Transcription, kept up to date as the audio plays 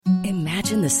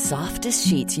Imagine the softest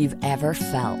sheets you've ever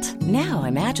felt. Now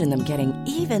imagine them getting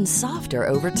even softer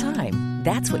over time.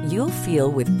 That's what you'll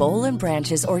feel with Boll and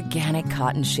Branch's organic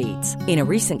cotton sheets. In a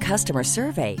recent customer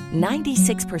survey,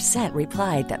 96%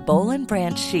 replied that Boll and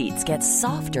Branch sheets get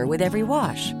softer with every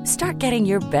wash. Start getting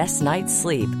your best night's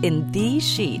sleep in these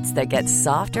sheets that get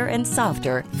softer and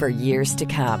softer for years to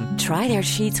come. Try their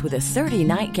sheets with a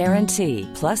 30-night guarantee.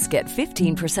 Plus, get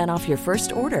 15% off your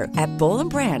first order at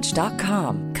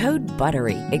bollandbranch.com. Code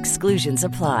BUTTERY. Exclusions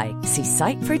apply. See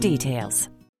site for details.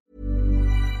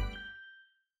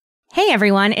 Hey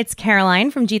everyone, it's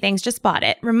Caroline from G Thanks Just Bought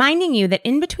It, reminding you that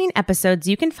in between episodes,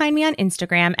 you can find me on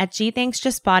Instagram at G Thanks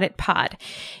Just Bought It Pod.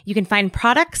 You can find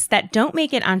products that don't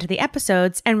make it onto the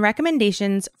episodes and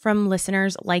recommendations from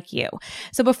listeners like you.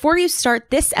 So before you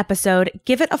start this episode,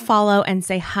 give it a follow and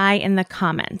say hi in the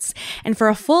comments. And for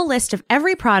a full list of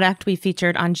every product we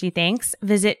featured on G Thanks,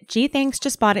 visit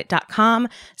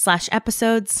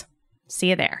gthanksjustboughtit.com/episodes.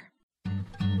 See you there.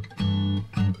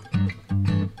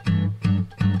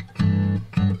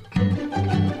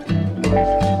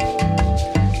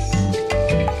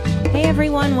 Hey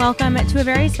everyone, welcome to a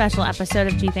very special episode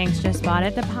of G Thanks Just Bought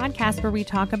It, the podcast where we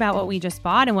talk about what we just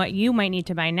bought and what you might need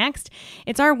to buy next.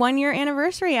 It's our 1-year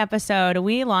anniversary episode.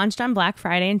 We launched on Black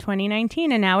Friday in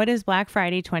 2019, and now it is Black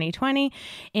Friday 2020.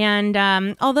 And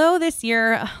although this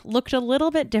year looked a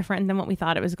little bit different than what we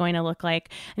thought it was going to look like,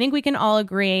 I think we can all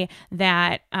agree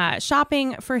that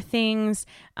shopping for things,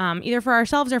 either for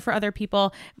ourselves or for other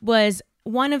people, was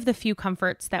one of the few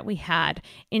comforts that we had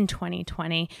in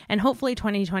 2020, and hopefully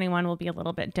 2021 will be a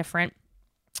little bit different.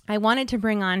 I wanted to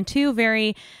bring on two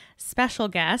very special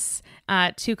guests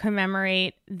to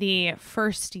commemorate the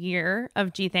first year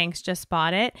of G Thanks Just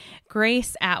Bought It.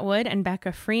 Grace Atwood and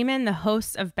Becca Freeman, the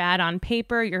hosts of Bad on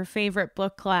Paper, your favorite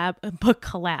book club /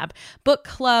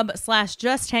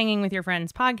 Just Hanging with Your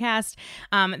Friends podcast.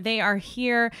 They are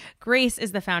here. Grace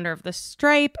is the founder of The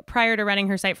Stripe. Prior to running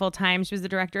her site full time, she was the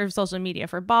director of social media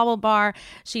for Bobble Bar.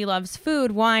 She loves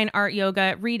food, wine, art,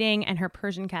 yoga, reading, and her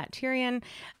Persian cat Tyrion.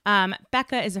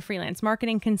 Becca is a freelance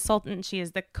marketing consultant. She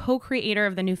is the co-creator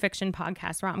of the new fiction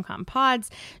podcast Rom-Com Pods.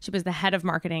 She was the head of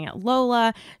marketing at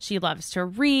Lola. She loves to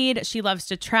read. She loves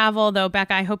to travel, though.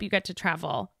 Becca, I hope you get to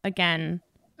travel again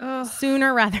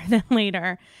sooner rather than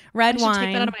later. Red wine. I should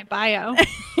take that out of my bio.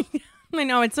 I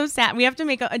know, it's so sad. We have to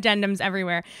make addendums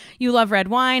everywhere. You love red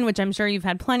wine, which I'm sure you've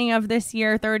had plenty of this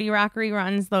year. 30 Rock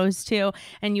reruns, those two.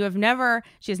 And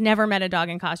she has never met a dog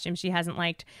in costume she hasn't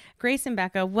liked. Grace and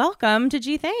Becca, welcome to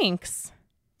G Thanks.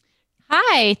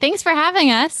 Hi, thanks for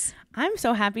having us. I'm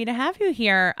so happy to have you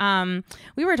here.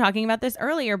 We were talking about this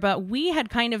earlier, but we had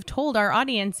kind of told our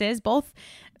audiences, both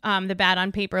the Bad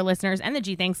on Paper listeners and the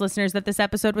G Thanks listeners, that this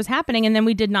episode was happening, and then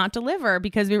we did not deliver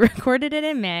because we recorded it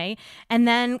in May and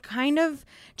then kind of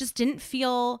just didn't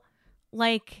feel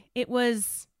like it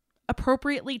was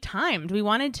appropriately timed. We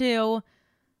wanted to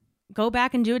go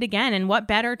back and do it again, and what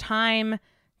better time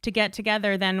to get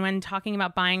together than when talking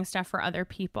about buying stuff for other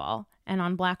people, and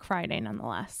on Black Friday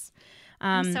nonetheless.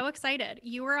 I'm so excited.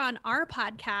 You were on our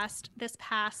podcast this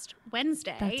past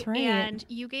Wednesday. That's right. And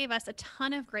you gave us a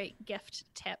ton of great gift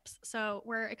tips. So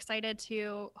we're excited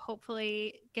to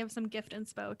hopefully give some gift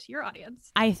inspo to your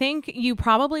audience. I think you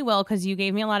probably will, because you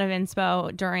gave me a lot of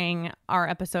inspo during our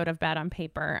episode of Bad on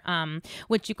Paper,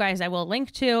 which you guys, I will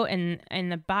link to in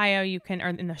the bio. You can, or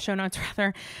in the show notes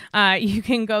rather, you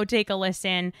can go take a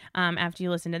listen after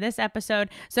you listen to this episode.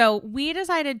 So we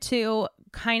decided to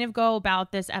kind of go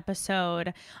about this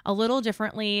episode a little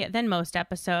differently than most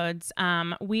episodes.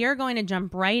 We are going to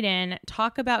jump right in,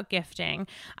 talk about gifting.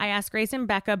 I asked Grace and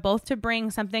Becca both to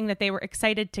bring something that they were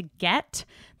excited to get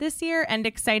this year and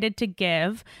excited to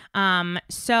give.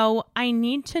 So I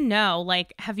need to know,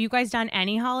 have you guys done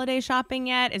any holiday shopping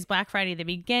yet? Is Black Friday the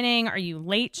beginning? Are you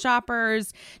late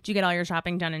shoppers? Do you get all your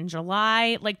shopping done in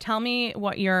July? Tell me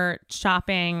what your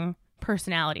shopping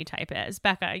personality type is.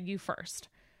 Becca, you first.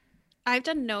 I've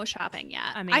done no shopping yet.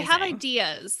 Amazing. I have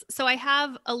ideas. So I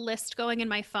have a list going in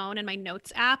my phone and my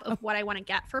notes app of what I want to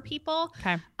get for people.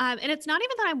 Okay. And it's not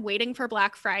even that I'm waiting for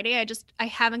Black Friday. I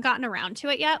haven't gotten around to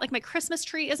it yet. My Christmas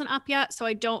tree isn't up yet, so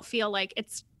I don't feel like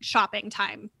it's shopping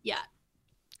time yet.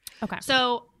 Okay.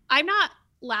 So I'm not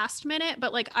last minute,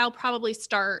 but I'll probably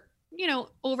start,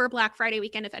 over Black Friday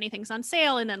weekend if anything's on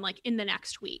sale, and then in the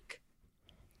next week.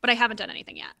 But I haven't done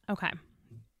anything yet. Okay.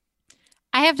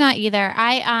 I have not either.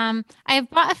 I have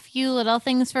bought a few little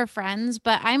things for friends,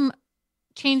 but I'm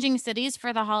changing cities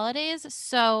for the holidays,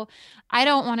 so I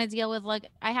don't want to deal with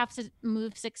I have to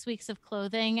move 6 weeks of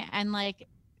clothing and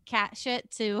cat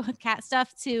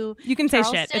stuff to You can say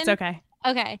Charleston. shit. It's okay.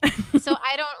 Okay. So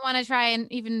I don't want to try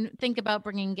and even think about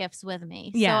bringing gifts with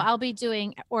me. Yeah. So I'll be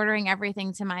ordering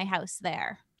everything to my house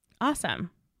there. Awesome.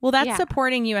 Well, that's Yeah.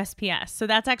 supporting USPS. So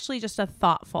that's actually just a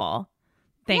thoughtful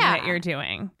thing that you're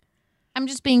doing. I'm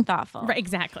just being thoughtful. Right,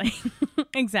 exactly.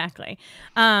 Exactly.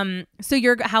 So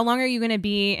how long are you going to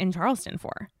be in Charleston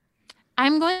for?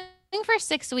 I'm going for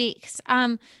 6 weeks.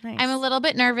 Nice. I'm a little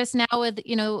bit nervous now with,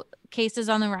 cases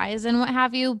on the rise and what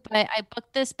have you, but I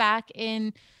booked this back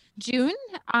in June,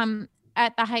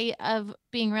 at the height of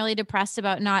being really depressed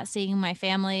about not seeing my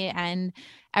family and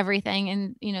everything,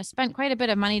 and, spent quite a bit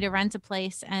of money to rent a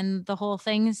place and the whole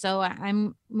thing. So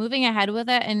I'm moving ahead with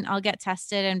it, and I'll get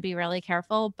tested and be really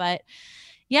careful. But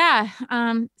yeah,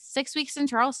 6 weeks in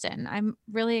Charleston. I'm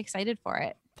really excited for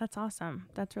it. That's awesome.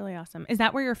 That's really awesome. Is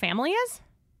that where your family is?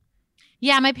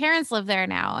 Yeah, my parents live there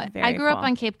now. Very I grew up cool.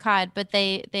 on Cape Cod, but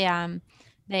my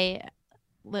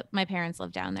parents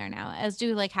live down there now, as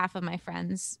do like half of my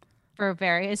friends for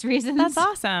various reasons. That's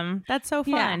awesome. That's so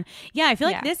fun. Yeah, I feel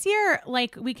like Yeah. this year,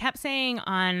 like we kept saying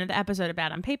on the episode of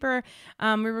Bad on Paper,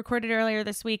 we recorded earlier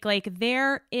this week, like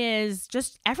there is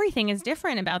just everything is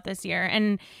different about this year.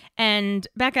 And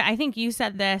Becca, I think you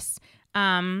said this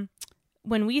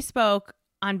when we spoke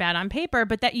on Bad on Paper,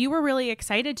 but that you were really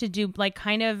excited to do like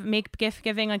kind of make gift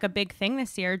giving like a big thing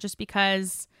this year, just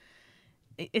because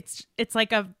it's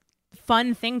like a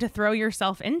fun thing to throw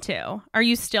yourself into. Are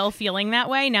you still feeling that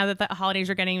way now that the holidays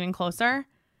are getting even closer?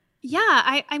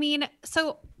 Yeah, I mean,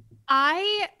 so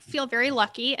I feel very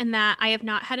lucky in that I have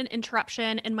not had an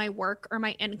interruption in my work or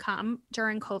my income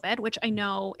during COVID, which I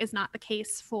know is not the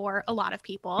case for a lot of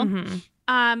people.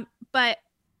 Mm-hmm. But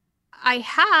I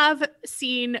have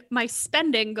seen my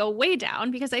spending go way down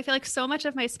because I feel like so much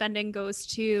of my spending goes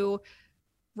to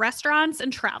restaurants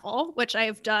and travel, which I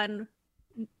have done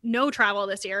no travel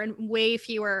this year and way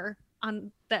fewer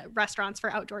on the restaurants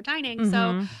for outdoor dining. Mm-hmm.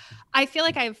 So I feel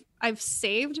like I've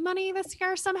saved money this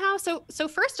year somehow. So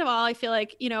first of all, I feel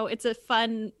like, it's a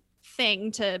fun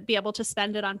thing to be able to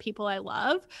spend it on people I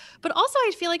love, but also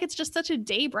I feel like it's just such a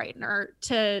day brightener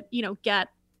to, get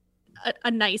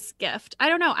a nice gift. I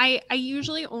don't know. I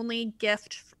usually only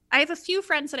gift. I have a few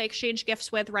friends that I exchange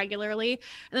gifts with regularly,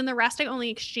 and then the rest I only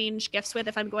exchange gifts with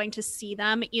if I'm going to see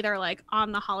them either like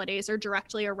on the holidays or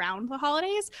directly around the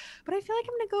holidays. But I feel like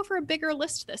I'm going to go for a bigger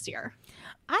list this year.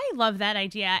 I love that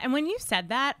idea. And when you said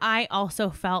that, I also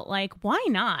felt like, why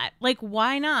not? Like,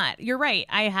 why not? You're right.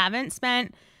 I haven't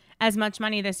spent as much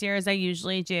money this year as I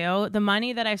usually do. The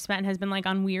money that I've spent has been like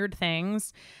on weird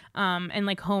things and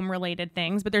like home related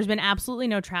things, but there's been absolutely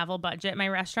no travel budget. My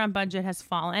restaurant budget has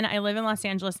fallen. I live in Los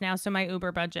Angeles now, so my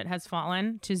Uber budget has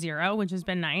fallen to 0, which has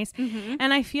been nice. Mm-hmm.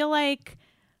 And I feel like,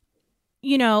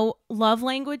 love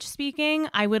language speaking,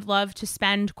 I would love to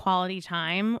spend quality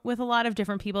time with a lot of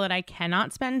different people that I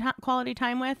cannot spend quality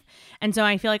time with. And so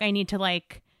I feel like I need to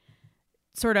like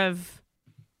sort of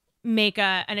make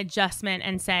an adjustment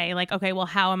and say like, okay, well,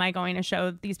 how am I going to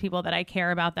show these people that I care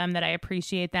about them, that I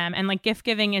appreciate them? And like gift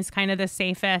giving is kind of the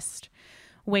safest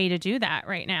way to do that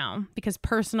right now because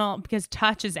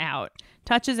touch is out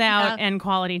Yeah. and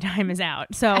quality time is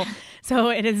out. So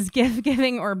it is gift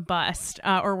giving or bust,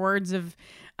 or words of,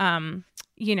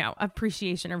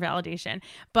 appreciation or validation.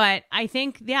 But I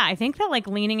think that like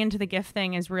leaning into the gift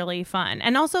thing is really fun.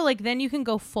 And also like, then you can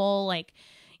go full, like,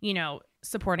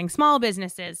 supporting small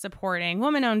businesses, supporting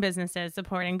woman-owned businesses,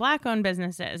 supporting Black-owned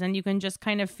businesses, and you can just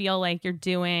kind of feel like you're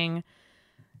doing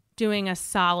a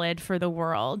solid for the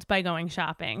world by going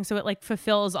shopping. So it like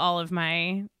fulfills all of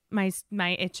my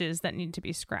itches that need to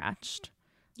be scratched.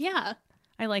 Yeah.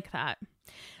 I like that.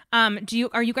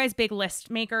 Are you guys big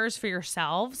list makers for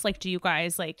yourselves? Like, do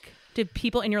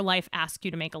people in your life ask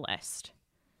you to make a list?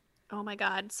 Oh my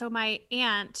God. So my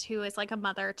aunt, who is like a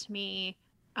mother to me,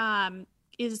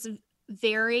 is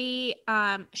very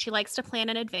she likes to plan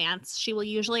in advance. She will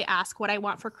usually ask what I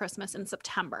want for Christmas in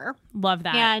September. Love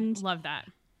that. And love that.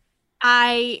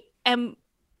 I am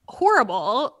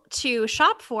horrible to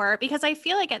shop for because I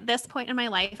feel like at this point in my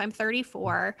life, I'm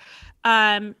 34.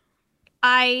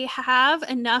 I have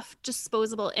enough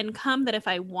disposable income that if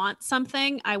I want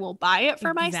something, I will buy it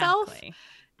for myself.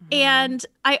 Mm-hmm. And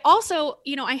I also,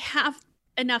 I have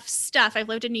enough stuff. I've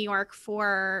lived in New York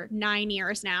for 9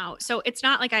 years now. So it's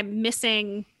not like I'm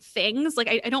missing things. Like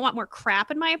I don't want more crap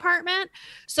in my apartment.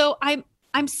 So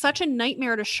I'm such a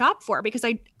nightmare to shop for because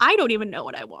I don't even know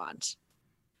what I want.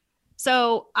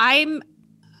 So I'm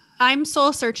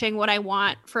soul searching what I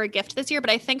want for a gift this year,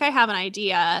 but I think I have an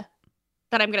idea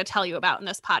that I'm going to tell you about in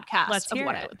this podcast of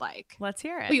what I would like. Let's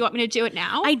hear it. Oh, you want me to do it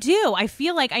now? I do. I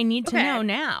feel like I need to know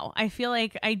now. I feel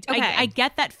like I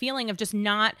get that feeling of just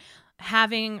not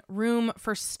having room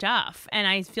for stuff. And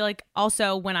I feel like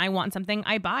also when I want something,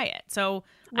 I buy it. So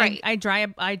Right. I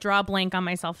draw a blank on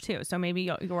myself too. So maybe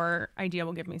your idea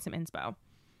will give me some inspo.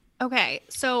 Okay,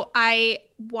 so I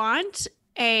want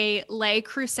a Le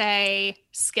Creuset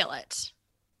skillet.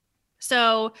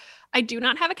 So I do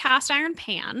not have a cast iron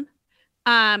pan.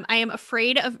 I am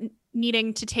afraid of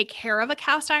needing to take care of a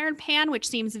cast iron pan, which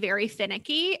seems very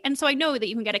finicky. And so I know that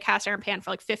you can get a cast iron pan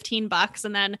for like $15,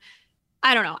 and then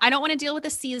I don't know. I don't want to deal with the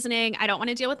seasoning. I don't want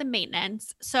to deal with the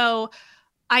maintenance. So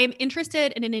I am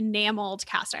interested in an enameled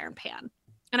cast iron pan.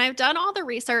 And I've done all the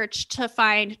research to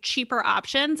find cheaper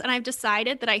options. And I've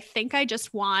decided that I think I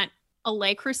just want a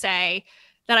Le Creuset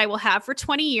that I will have for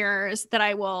 20 years, that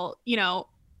I will,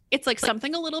 it's like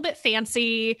something a little bit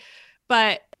fancy,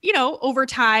 but, over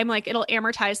time, like it'll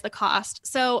amortize the cost.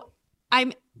 So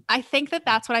I think that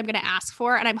that's what I'm going to ask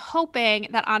for. And I'm hoping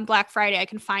that on Black Friday, I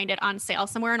can find it on sale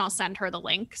somewhere and I'll send her the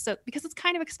link. So, because it's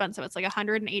kind of expensive, it's like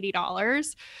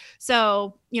 $180.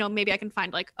 So, maybe I can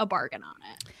find like a bargain on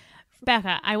it.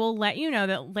 Becca, I will let you know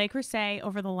that Le Creuset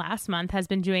over the last month has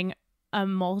been doing a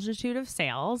multitude of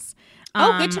sales.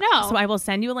 Oh, good to know. So I will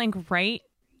send you a link right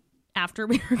after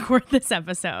we record this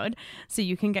episode so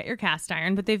you can get your cast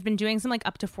iron. But they've been doing some like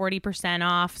up to 40%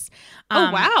 offs.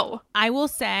 Oh, wow. I will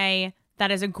say that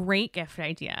is a great gift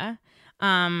idea.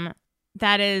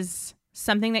 That is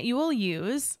something that you will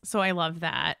use. So I love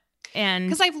that. And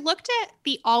because I've looked at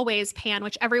the Always pan,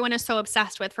 which everyone is so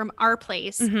obsessed with from Our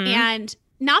Place. Mhm. And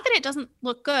not that it doesn't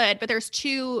look good, but there's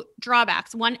two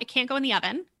drawbacks. One, it can't go in the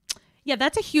oven. yeah,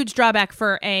 that's a huge drawback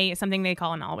for something they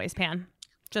call an always pan.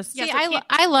 Just Yes, See, it can't-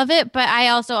 I love it, but I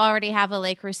also already have a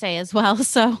Le Creuset as well.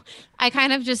 So I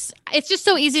kind of it's just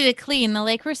so easy to clean. The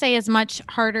Le Creuset is much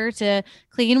harder to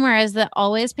clean, whereas the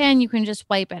Always pan, you can just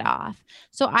wipe it off.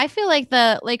 So I feel like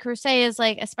the Le Creuset is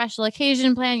like a special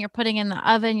occasion pan. You're putting in the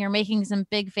oven, you're making some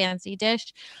big fancy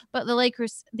dish. But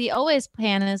the Always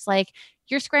pan is like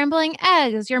you're scrambling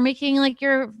eggs, you're making like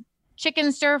your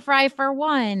chicken stir fry for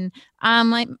one,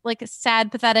 like a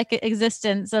sad, pathetic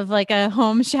existence of like a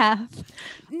home chef.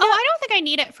 Oh, I don't think I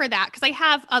need it for that because I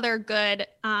have other good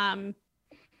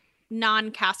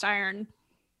non-cast iron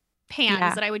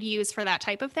pans that I would use for that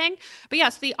type of thing. But yeah,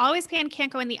 so the Always pan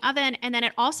can't go in the oven, and then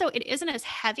it isn't as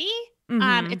heavy.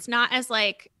 Mhm. It's not as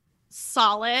like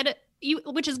solid,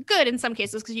 which is good in some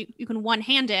cases because you can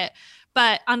one-hand it.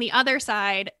 But on the other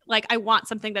side, like I want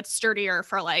something that's sturdier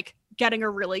for like getting a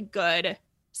really good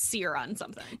sear on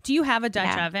something. Do you have a Dutch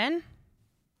Yeah. oven?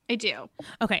 I do.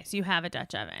 Okay, so you have a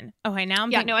Dutch oven. Okay, now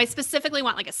I'm Yeah, thinking- no, I specifically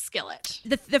want like a skillet.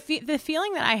 the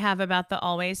feeling that I have about the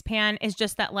Always pan is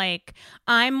just that like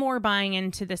I'm more buying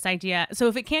into this idea. So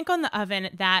if it can't go in the oven,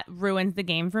 that ruins the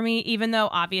game for me, even though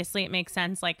obviously it makes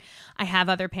sense. Like I have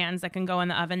other pans that can go in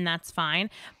the oven, that's fine.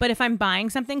 But if I'm buying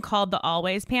something called the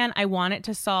Always pan, I want it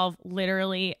to solve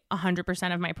literally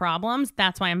 100% of my problems.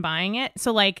 That's why I'm buying it.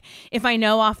 So like if I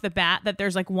know off the bat that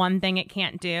there's like one thing it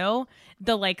can't do,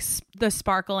 the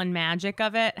sparkle and magic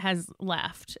of it has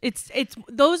left. It's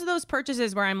those are those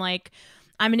purchases where I'm like,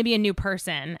 I'm going to be a new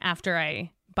person after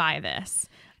I buy this.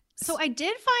 So I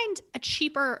did find a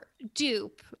cheaper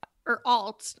dupe or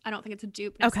alt. I don't think it's a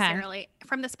dupe necessarily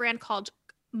from this brand called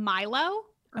Milo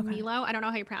or Okay. Milo. I don't know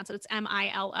how you pronounce it. It's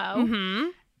Milo. Mm-hmm.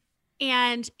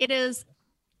 And it is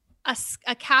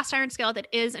a cast iron skillet that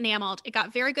is enameled. It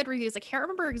got very good reviews. I can't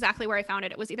remember exactly where I found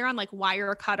it. It was either on like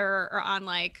Wirecutter or on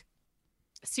like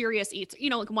Serious Eats,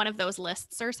 like one of those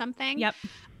lists or something. Yep.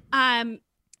 And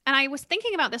I was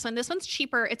thinking about this one. This one's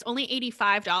cheaper. It's only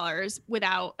 $85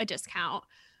 without a discount.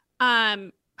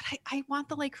 But I want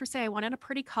the Le Creuset. I wanted a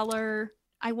pretty color.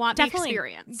 I want the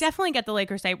experience. Definitely get the Le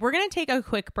Creuset. We're going to take a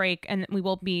quick break and we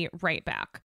will be right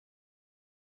back.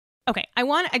 Okay,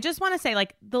 I just want to say,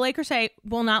 like, the Le Creuset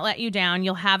will not let you down.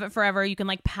 You'll have it forever. You can,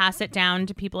 like, pass it down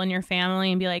to people in your family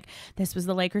and be like, this was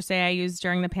the Le Creuset I used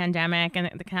during the pandemic, and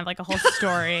they can have, like, a whole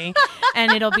story,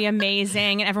 and it'll be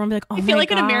amazing, and everyone will be like, oh, my God. I feel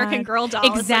like an American Girl doll.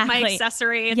 Exactly. It's like my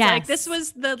accessory. It's Yes. like, this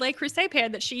was the Le Creuset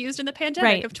pan that she used in the pandemic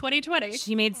Right. of 2020.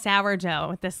 She made sourdough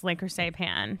with this Le Creuset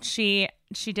pan. She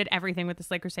did everything with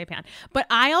this Le Creuset pan. But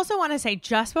I also want to say,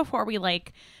 just before we,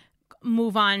 like,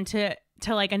 move on to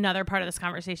like another part of this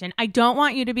conversation, I don't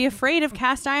want you to be afraid of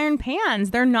cast iron pans.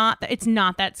 It's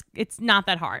not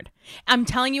that hard. I'm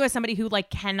telling you as somebody who like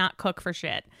cannot cook for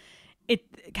shit.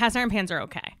 Cast iron pans are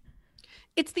okay.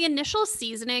 It's the initial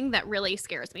seasoning that really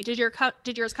scares me. Did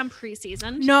yours come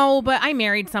pre-seasoned? No, but I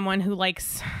married someone who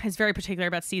is very particular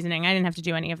about seasoning. I didn't have to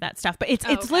do any of that stuff, but it's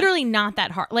okay. literally not that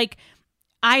hard. Like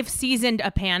I've seasoned a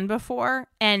pan before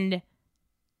and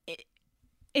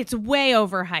it's way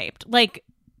overhyped. Like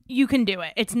you can do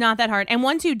it. It's not that hard. And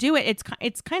once you do it,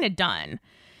 it's kind of done.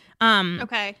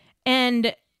 Okay.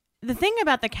 And the thing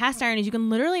about the cast iron is you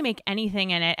can literally make anything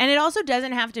in it. And it also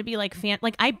doesn't have to be like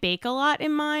like I bake a lot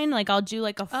in mine. Like I'll do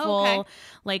like a full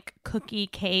like cookie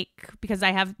cake because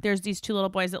there's these 2 little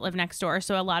boys that live next door.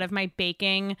 So a lot of my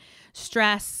baking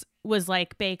stress was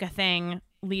like bake a thing,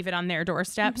 leave it on their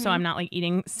doorstep. So I'm not like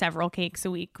eating several cakes a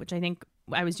week, which I think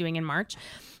I was doing in March.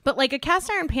 But like a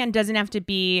cast iron pan doesn't have to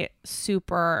be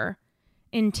super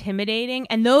intimidating,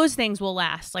 and those things will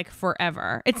last like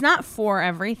forever. It's not for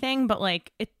everything, but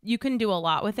like you can do a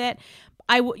lot with it.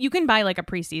 You can buy like a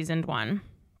pre-seasoned one.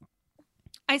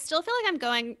 I still feel like I'm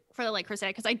going for the Le Creuset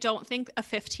because I don't think a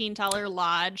 $15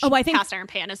 Lodge I think cast iron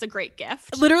pan is a great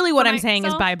gift. Literally what I'm saying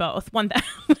is buy both.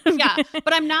 Yeah,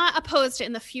 but I'm not opposed to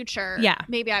in the future. Yeah.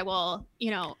 Maybe I will,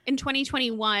 in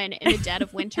 2021 in the dead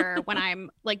of winter when I'm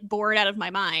like bored out of my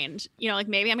mind, like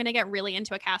maybe I'm going to get really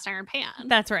into a cast iron pan.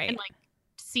 That's right. And like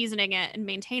seasoning it and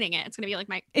maintaining it. It's going to be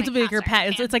like it's a bigger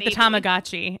pet. It's like the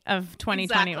Tamagotchi of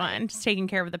 2021, exactly. Just taking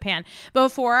care of the pan.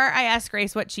 Before I ask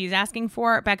Grace what she's asking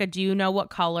for, Becca, do you know what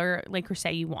color Le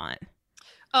Creuset you want?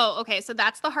 Oh, okay. So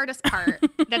that's the hardest part.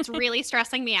 That's really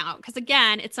stressing me out. Because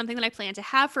again, it's something that I plan to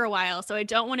have for a while. So I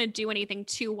don't want to do anything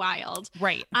too wild.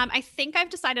 Right. I think I've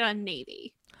decided on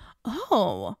navy.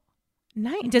 Oh,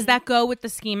 nice. Does that go with the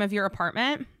scheme of your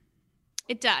apartment?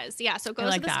 It does. Yeah. So it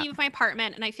goes with the scheme of my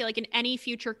apartment. And I feel like in any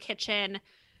future kitchen,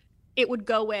 it would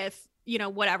go with,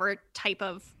 whatever type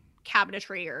of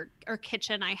cabinetry or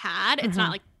kitchen I had. It's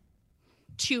not like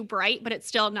too bright, but it's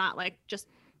still not like just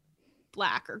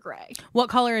black or gray. What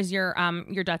color is your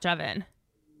Dutch oven?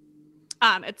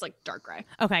 It's like dark gray.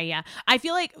 Okay, yeah. I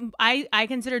feel like I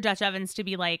consider Dutch ovens to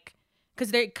be like,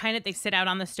 because they sit out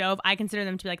on the stove. I consider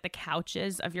them to be like the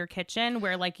couches of your kitchen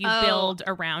where like you build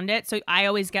around it. So I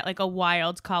always get like a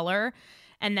wild color,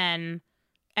 and then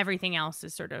everything else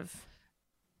is sort of.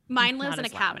 Mine lives in a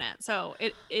cabinet, so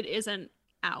it isn't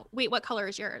out. Wait, what color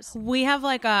is yours? We have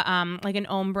like a like an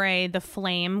ombre, the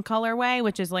flame colorway,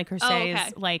 which is like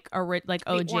Creuset's like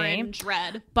OG orange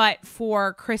red. But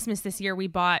for Christmas this year, we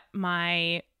bought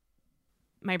my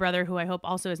brother, who I hope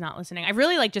also is not listening. I've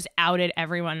really like just outed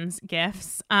everyone's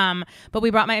gifts. But we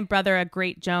brought my brother a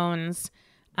Great Jones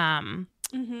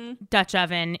Dutch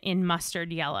oven in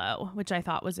mustard yellow, which I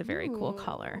thought was a very cool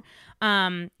color.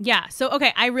 Yeah. So,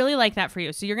 okay. I really like that for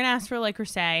you. So you're going to ask for Le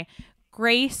Creuset.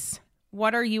 Grace,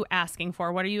 what are you asking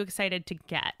for? What are you excited to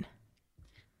get?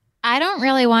 I don't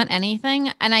really want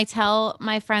anything. And I tell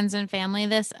my friends and family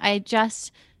this. I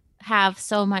just have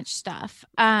so much stuff.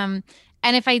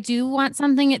 And if I do want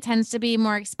something, it tends to be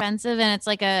more expensive, and it's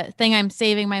like a thing I'm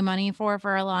saving my money for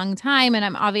a long time. And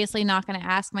I'm obviously not going to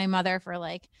ask my mother for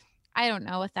like, I don't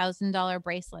know, $1,000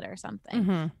 bracelet or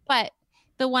something. But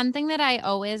the one thing that I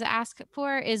always ask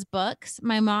for is books.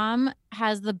 My mom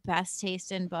has the best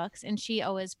taste in books, and she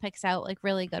always picks out like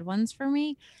really good ones for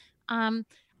me.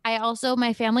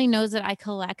 My family knows that I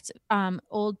collect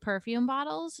old perfume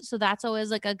bottles. So that's always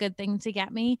like a good thing to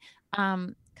get me.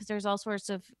 Because there's all sorts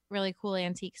of really cool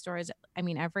antique stores,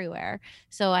 everywhere.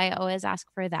 So I always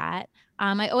ask for that.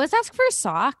 I always ask for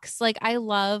socks. Like I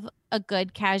love a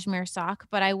good cashmere sock,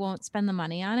 but I won't spend the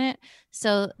money on it.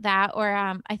 So that, or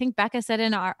I think Becca said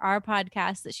in our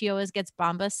podcast that she always gets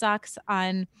Bombas socks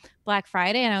on Black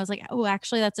Friday. And I was like, oh,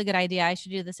 actually, that's a good idea. I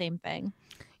should do the same thing.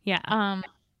 Yeah.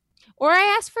 Or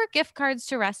I ask for gift cards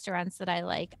to restaurants that I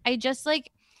like. I just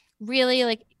like really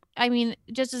like,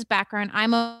 just as background,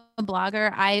 I'm a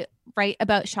blogger. I write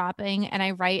about shopping and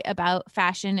I write about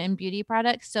fashion and beauty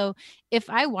products. So if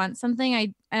I want something,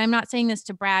 and I'm not saying this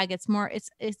to brag, it's more, it's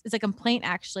a complaint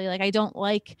actually. Like I don't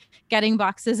like getting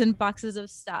boxes and boxes of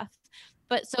stuff.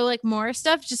 But so like more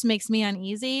stuff just makes me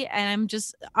uneasy, and I'm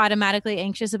just automatically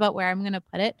anxious about where I'm going to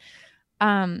put it.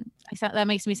 I thought that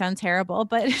makes me sound terrible,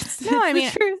 but it's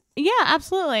the truth. Yeah,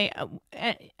 absolutely.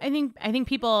 I think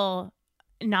people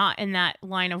not in that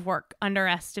line of work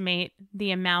underestimate the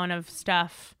amount of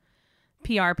stuff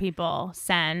PR people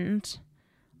send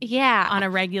on a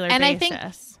regular basis. I think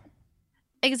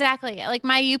exactly, like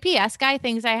my UPS guy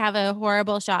thinks I have a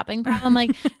horrible shopping problem.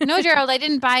 Like, no, Gerald, I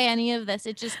didn't buy any of this.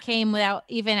 It just came without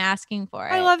even asking for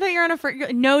it. I love that you're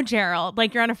on no, Gerald,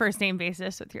 like you're on a first name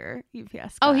basis with your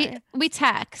UPS guy. We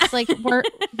text, like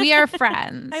we are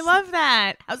friends. I love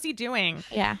that. How's he doing?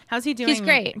 Yeah. How's he doing? He's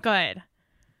great. Good.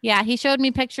 Yeah, he showed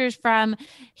me pictures from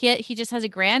he just has a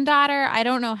granddaughter. I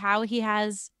don't know how he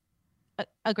has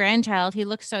a grandchild. He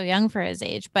looks so young for his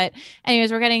age. But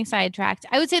anyways, we're getting sidetracked.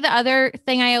 I would say the other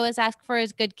thing I always ask for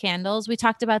is good candles. We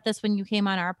talked about this when you came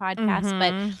on our podcast,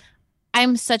 but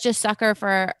I'm such a sucker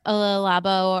for a Le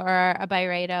Labo or a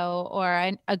Byredo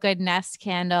or a good Nest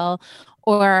candle,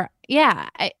 or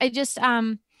I just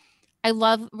I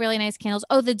love really nice candles.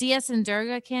 Oh, the DS and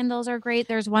Durga candles are great.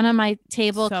 There's one on my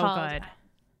table So called good.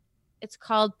 it's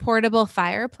called Portable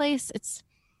Fireplace. It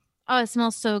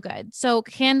smells so good. So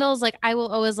candles, like I will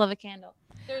always love a candle.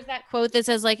 There's that quote that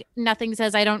says like nothing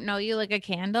says I don't know you like a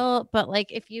candle, but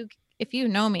like if you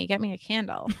know me, get me a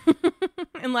candle.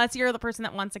 Unless you're the person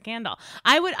that wants a candle.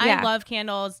 I love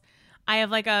candles. I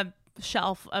have like a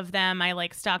shelf of them. I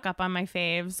like stock up on my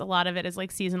faves. A lot of it is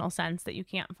like seasonal scents that you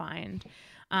can't find.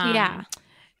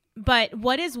 But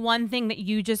what is one thing that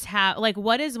you just have, like,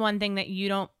 what is one thing that you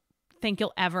don't think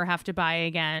you'll ever have to buy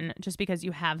again just because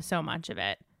you have so much of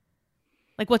it?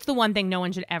 Like, what's the one thing no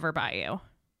one should ever buy you?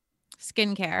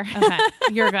 Skincare. Okay,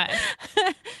 you're good.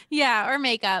 Yeah, or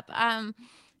makeup.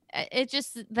 It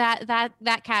just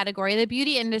that category. The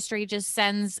beauty industry just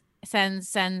sends.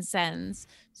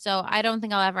 So I don't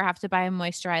think I'll ever have to buy a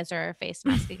moisturizer or face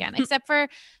mask again, except for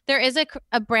there is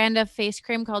a brand of face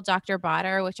cream called Dr.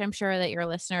 Botter, which I'm sure that your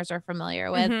listeners are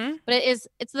familiar with, but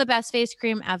it's the best face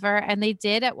cream ever. And they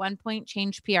did at one point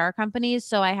change PR companies.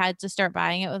 So I had to start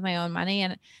buying it with my own money,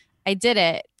 and I did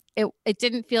it. It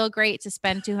didn't feel great to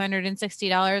spend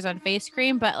 $260 on face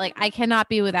cream, but like I cannot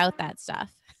be without that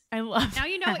stuff. I love Now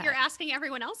you know what you're asking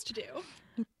everyone else to do.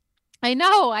 I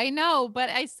know, but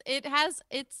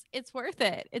it's worth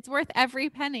it. It's worth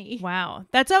every penny. Wow.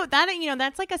 That's like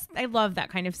I love that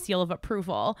kind of seal of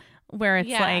approval where it's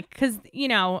like, because,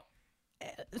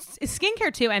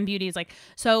 skincare too and beauty is like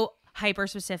so hyper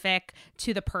specific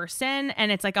to the person,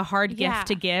 and it's like a hard gift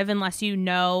to give unless you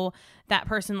know that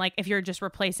person. Like if you're just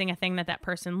replacing a thing that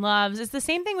person loves. It's the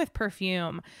same thing with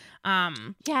perfume.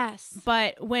 Yes.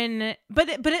 But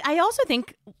I also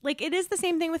think like it is the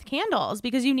same thing with candles,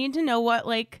 because you need to know what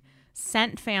like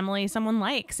scent family someone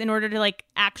likes in order to like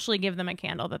actually give them a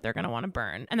candle that they're going to want to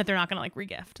burn and that they're not going to like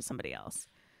regift to somebody else.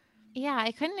 Yeah,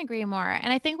 I couldn't agree more.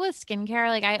 And I think with skincare,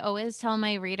 like I always tell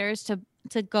my readers to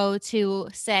go to,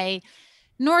 say,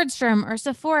 Nordstrom or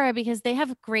Sephora, because they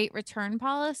have great return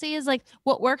policies. Like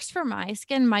what works for my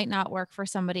skin might not work for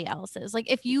somebody else's. Like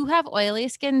if you have oily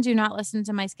skin, do not listen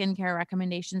to my skincare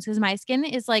recommendations, because my skin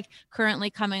is like currently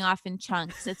coming off in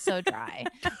chunks. It's so dry.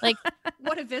 Like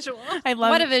what a visual. I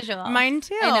love what a visual. Mine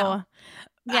too. I know.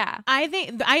 Yeah. I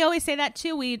think I always say that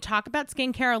too. We talk about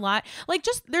skincare a lot. Like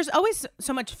just there's always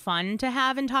so much fun to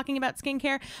have in talking about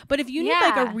skincare. But if you need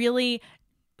like a really,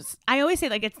 I always say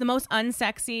like it's the most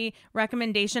unsexy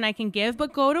recommendation I can give,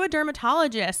 but go to a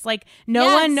dermatologist. Like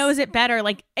no one knows it better.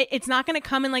 Like it's not going to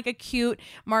come in like a cute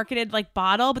marketed like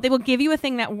bottle, but they will give you a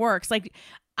thing that works. Like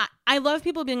I love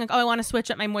people being like, oh, I want to switch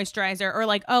up my moisturizer, or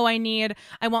like, oh, I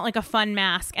want like a fun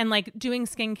mask, and like doing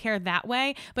skincare that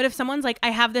way. But if someone's like, I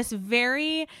have this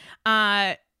very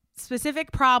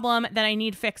specific problem that I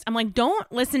need fixed, I'm like,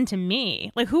 don't listen to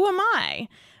me. Like, who am I?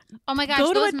 Oh my gosh,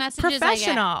 go those to a messages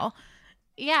professional. I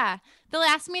get. Yeah. They'll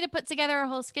ask me to put together a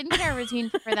whole skincare routine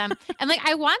for them. And like,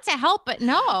 I want to help, but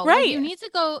no, right. Like, you need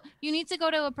to go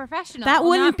to a professional. That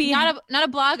wouldn't be not a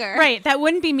blogger. Right. That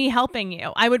wouldn't be me helping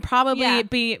you. I would probably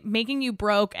be making you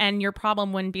broke and your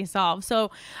problem wouldn't be solved.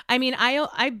 So, I mean,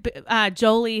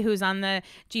 Jolie, who's on the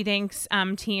G Thanks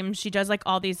team, she does like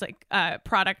all these like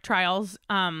product trials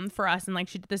for us. And like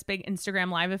she did this big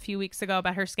Instagram live a few weeks ago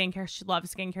about her skincare. She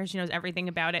loves skincare. She knows everything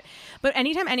about it. But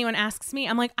anytime anyone asks me,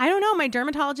 I'm like, I don't know. My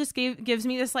dermatologist gives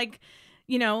me this like,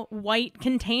 white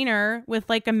container with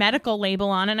like a medical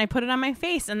label on it, and I put it on my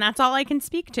face, and that's all I can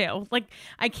speak to. Like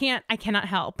I cannot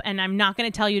help, and I'm not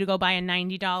going to tell you to go buy a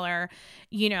 $90,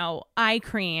 eye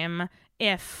cream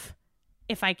if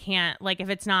I can't, like if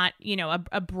it's not,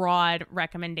 a broad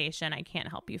recommendation, I can't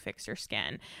help you fix your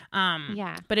skin.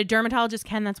 But a dermatologist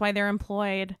can. That's why they're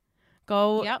employed.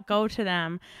 Go to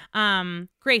them.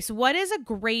 Grace, what is a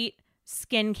great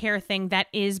skincare thing that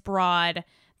is broad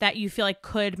that you feel like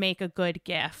could make a good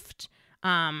gift,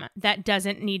 that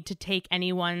doesn't need to take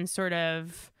anyone's sort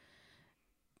of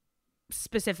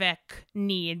specific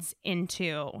needs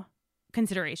into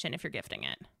consideration if you're gifting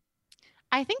it?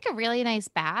 I think a really nice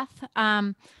bath.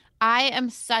 I am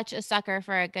such a sucker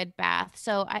for a good bath.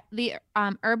 So the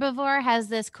Herbivore has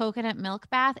this coconut milk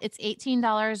bath. It's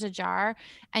 $18 a jar,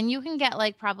 and you can get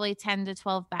like probably 10 to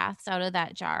 12 baths out of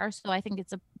that jar. So I think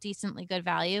it's a decently good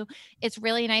value. It's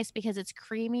really nice because it's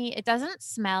creamy. It doesn't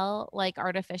smell like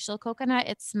artificial coconut.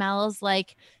 It smells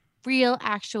like real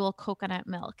actual coconut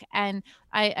milk. And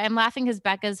I'm laughing because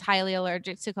Becca's highly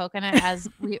allergic to coconut as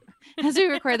we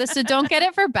record this. So don't get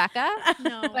it for Becca.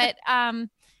 No. But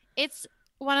it's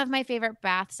one of my favorite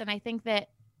baths, and I think that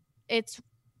it's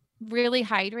really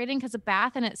hydrating, because a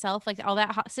bath in itself, like all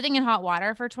that sitting in hot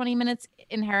water for 20 minutes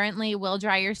inherently will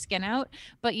dry your skin out,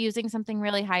 but using something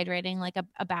really hydrating like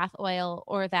a bath oil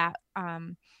or that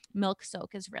milk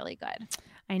soak is really good.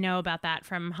 I know about that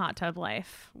from Hot Tub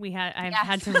Life.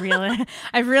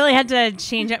 I've really had to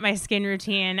change up my skin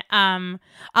routine.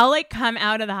 I'll like come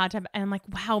out of the hot tub and I'm like,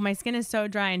 wow, my skin is so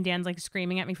dry. And Dan's like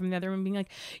screaming at me from the other room being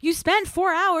like, you spent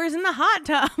 4 hours in the hot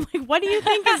tub. Like, what do you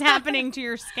think is happening to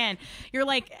your skin? You're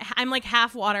like, I'm like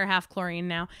half water, half chlorine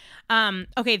now.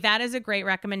 Okay. That is a great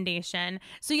recommendation.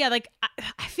 So yeah, like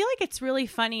I feel like it's really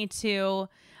funny to,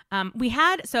 we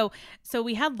had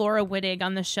Laura Wittig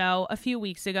on the show a few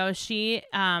weeks ago. She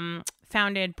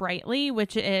founded Brightly,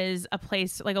 which is a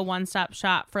place like a one-stop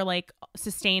shop for like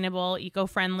sustainable,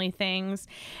 eco-friendly things.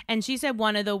 And she said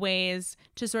one of the ways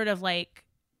to sort of like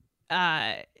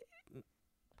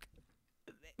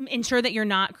ensure that you're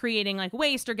not creating like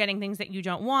waste or getting things that you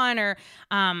don't want or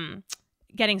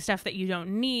getting stuff that you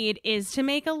don't need is to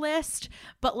make a list.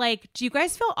 But like, do you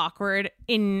guys feel awkward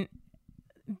in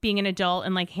being an adult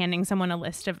and like handing someone a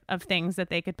list of things that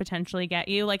they could potentially get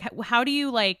you? Like, how do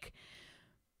you like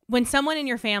when someone in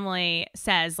your family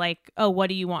says like, oh, what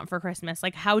do you want for Christmas?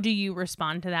 Like, how do you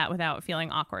respond to that without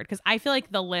feeling awkward? Because I feel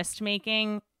like the list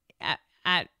making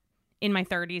at in my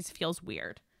 30s feels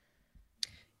weird.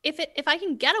 If I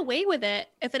can get away with it,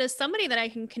 if it is somebody that I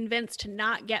can convince to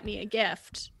not get me a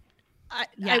gift,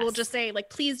 I will just say like,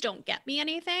 please don't get me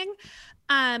anything.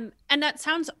 And that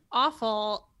sounds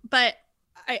awful, but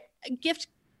gift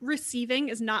receiving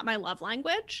is not my love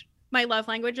language. My love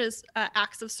language is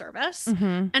acts of service.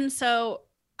 Mm-hmm. And so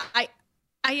I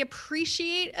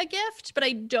appreciate a gift, but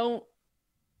I don't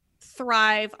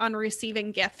thrive on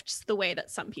receiving gifts the way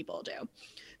that some people do.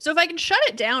 So if I can shut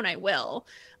it down, I will.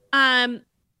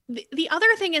 The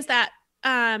other thing is that,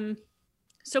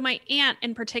 so my aunt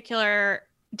in particular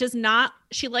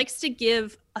she likes to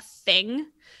give a thing.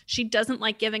 She doesn't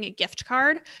like giving a gift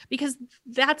card, because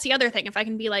that's the other thing. If I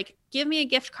can be like, give me a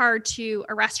gift card to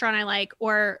a restaurant I like,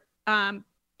 or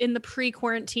in the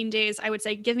pre-quarantine days, I would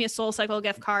say, give me a SoulCycle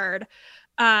gift card,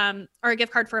 or a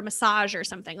gift card for a massage or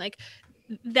something like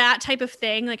that type of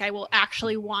thing. Like I will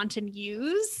actually want and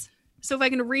use. So if I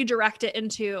can redirect it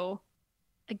into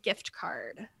a gift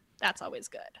card, that's always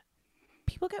good.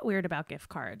 People get weird about gift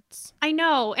cards. I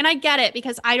know. And I get it,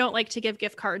 because I don't like to give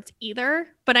gift cards either,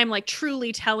 but I'm like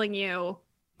truly telling you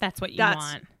that's what you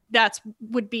want. That's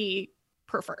would be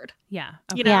preferred. Yeah.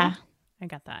 Okay. You know? Yeah. I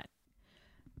got that.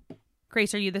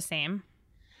 Grace, are you the same?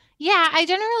 Yeah, I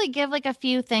generally give like a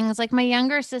few things. Like my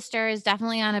younger sister is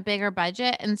definitely on a bigger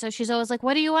budget. And so she's always like,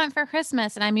 what do you want for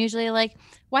Christmas? And I'm usually like,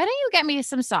 why don't you get me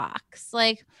some socks?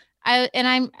 Like I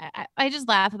just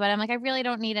laugh about it. I'm like, I really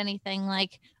don't need anything,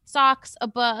 like socks, a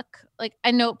book, like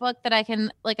a notebook that I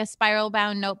can, like a spiral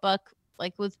bound notebook,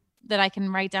 like that I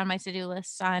can write down my to-do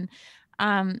lists on.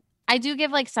 I do give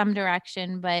like some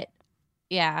direction, but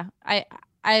yeah,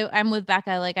 I'm with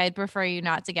Becca. Like I'd prefer you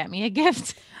not to get me a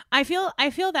gift. I feel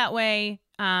that way.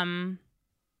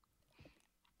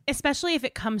 Especially if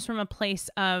it comes from a place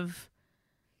of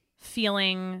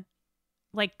feeling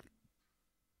like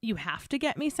you have to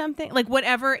get me something, like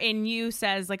whatever in you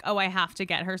says like, oh, I have to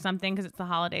get her something because it's the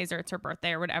holidays or it's her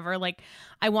birthday or whatever. Like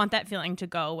I want that feeling to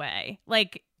go away.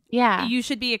 Like, yeah, you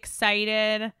should be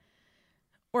excited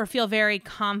or feel very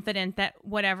confident that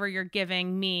whatever you're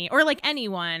giving me or like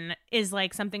anyone is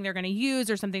like something they're going to use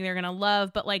or something they're going to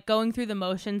love. But like going through the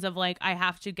motions of like, I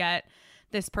have to get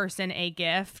this person a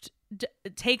gift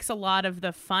takes a lot of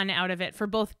the fun out of it for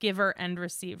both giver and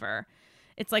receiver.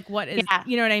 It's like, what is,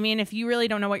 you know what I mean? If you really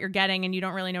don't know what you're getting and you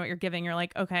don't really know what you're giving, you're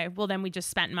like, okay, well then we just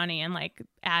spent money and like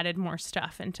added more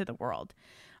stuff into the world.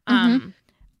 You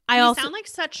sound like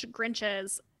such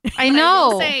Grinches. I know. I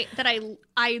will say that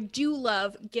I do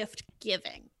love gift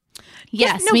giving.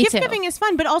 Yes, no, me gift too. giving is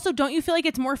fun, but also don't you feel like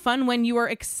it's more fun when you are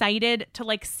excited to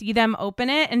like see them open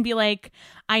it and be like,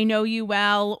 I know you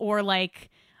well, or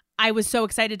like, I was so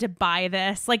excited to buy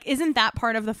this. Like, isn't that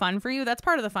part of the fun for you? That's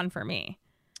part of the fun for me.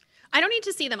 I don't need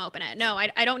to see them open it. No,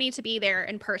 I don't need to be there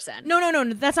in person.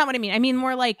 No. That's not what I mean. I mean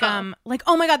more like, like,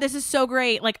 oh my God, this is so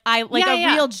great. Like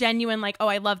real genuine, like, oh,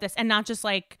 I love this. And not just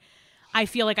like, I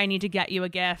feel like I need to get you a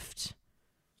gift.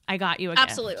 I got you a gift.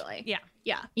 Absolutely. Yeah.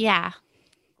 Yeah. Yeah.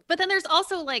 But then there's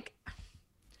also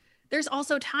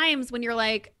times when you're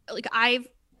like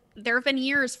there have been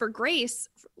years for Grace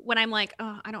when I'm like,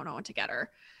 oh, I don't know what to get her.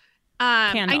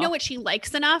 I know what she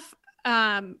likes enough.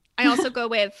 I also go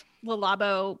with Le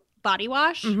Labo body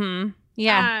wash. Mm-hmm.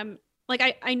 Yeah.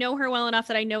 Like I know her well enough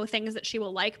that I know things that she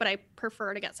will like, but I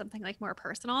prefer to get something like more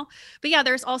personal. But yeah,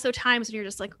 there's also times when you're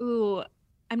just like, ooh,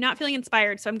 I'm not feeling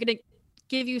inspired, so I'm going to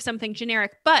give you something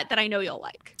generic, but that I know you'll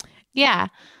like. Yeah.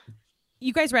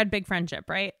 You guys read Big Friendship,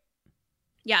 right?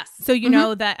 Yes. So you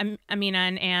know that Amina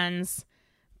and Anne's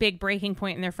big breaking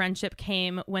point in their friendship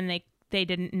came when they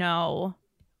didn't know,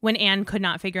 when Anne could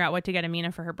not figure out what to get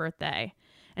Amina for her birthday.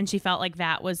 And she felt like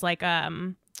that was like a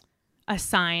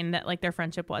sign that like their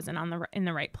friendship wasn't in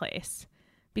the right place,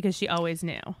 because she always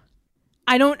knew.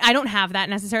 I don't have that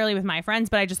necessarily with my friends,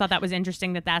 but I just thought that was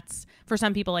interesting that that's for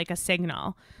some people like a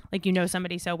signal, like you know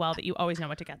somebody so well that you always know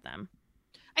what to get them.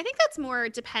 I think that's more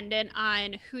dependent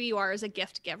on who you are as a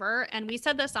gift giver. And we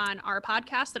said this on our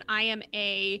podcast that I am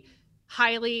a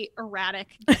highly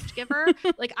erratic gift giver.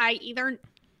 Like I either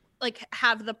like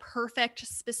have the perfect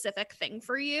specific thing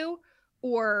for you,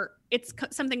 or it's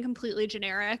something completely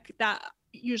generic that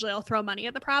usually I'll throw money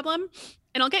at the problem,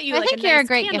 and I'll get you I like think a you're nice a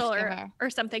great candle gift giver. or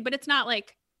something, but it's not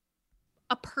like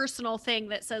a personal thing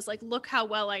that says like, look how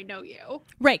well I know you.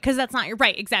 Right, because that's not your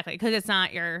right, exactly, because it's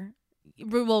not your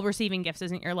receiving gifts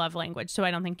isn't your love language, so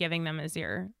I don't think giving them is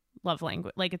your love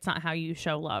language. Like it's not how you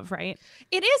show love, right?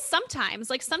 It is sometimes.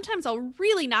 Like sometimes I'll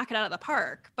really knock it out of the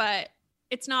park, but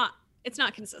it's not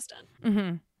consistent.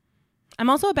 Mm-hmm. I'm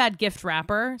also a bad gift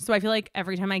wrapper, so I feel like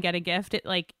every time I get a gift, it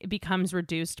becomes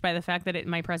reduced by the fact that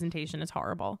my presentation is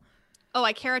horrible. Oh,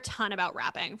 I care a ton about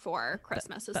wrapping for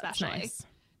Christmas, especially. Nice.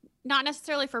 Not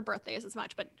necessarily for birthdays as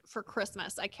much, but for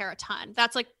Christmas, I care a ton.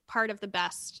 That's like part of the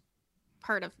best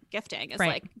part of gifting is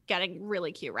Right. like getting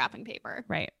really cute wrapping paper.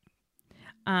 Right.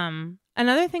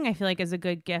 Another thing I feel like is a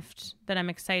good gift that I'm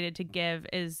excited to give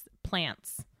is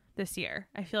plants this year.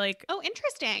 I feel like, Oh,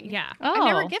 interesting. yeah. I've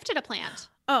never Oh. gifted a plant.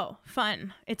 Oh,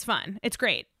 fun. It's fun. It's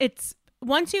great. It's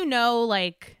once you know,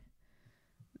 like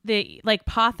the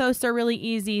pothos are really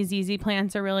easy. ZZ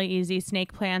plants are really easy.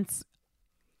 Snake plants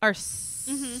are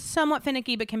somewhat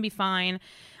finicky, but can be fine.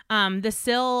 The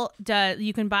sill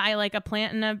you can buy like a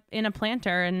plant in a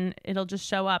planter and it'll just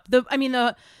show up. The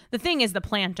thing is the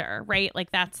planter, right?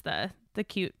 Like that's the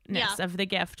cuteness of the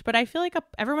gift. But I feel like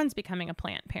everyone's becoming a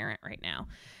plant parent right now.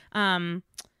 I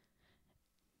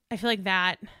feel like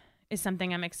that is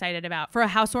something I'm excited about. For a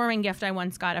housewarming gift, I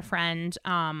once got a friend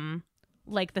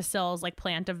like the Sills like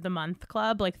plant of the month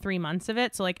club, like 3 months of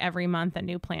it. So like every month a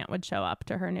new plant would show up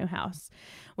to her new house,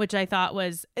 which I thought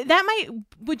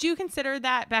would you consider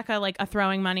that, Becca, like a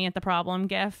throwing money at the problem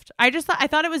gift? I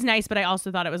thought it was nice, but I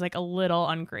also thought it was like a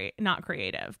little not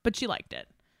creative, but she liked it.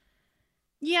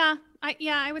 Yeah,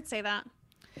 I would say that.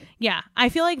 Yeah, I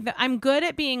feel like I'm good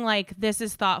at being like, this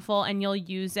is thoughtful and you'll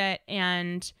use it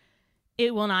and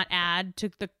it will not add to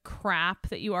the crap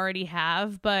that you already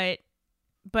have, but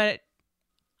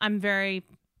I'm very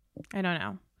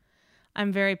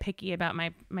picky about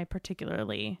my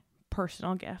particularly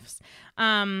personal gifts.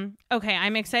 Okay,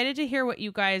 I'm excited to hear what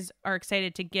you guys are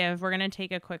excited to give. We're going to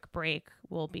take a quick break.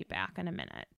 We'll be back in a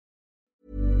minute.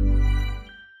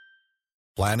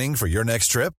 Planning for your next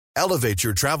trip? Elevate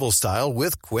your travel style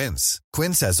with Quince.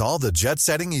 Quince has all the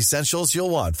jet-setting essentials you'll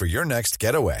want for your next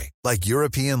getaway, like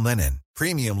European linen,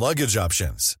 premium luggage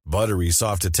options, buttery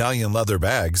soft Italian leather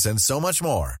bags, and so much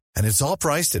more. And it's all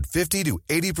priced at 50 to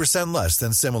 80% less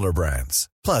than similar brands.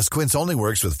 Plus, Quince only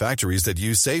works with factories that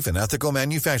use safe and ethical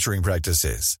manufacturing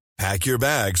practices. Pack your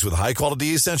bags with high-quality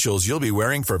essentials you'll be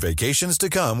wearing for vacations to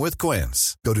come with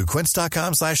Quince. Go to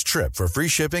quince.com/trip for free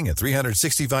shipping and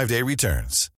 365-day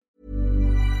returns.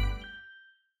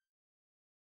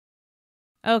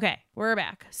 Okay, we're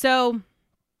back. So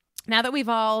now that we've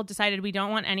all decided we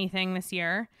don't want anything this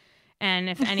year, and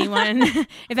if anyone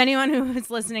who is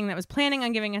listening that was planning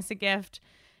on giving us a gift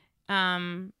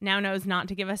now knows not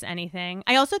to give us anything.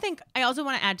 I also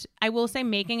want to add, I will say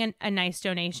making a nice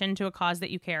donation to a cause that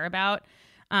you care about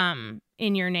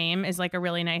in your name is like a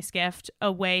really nice gift,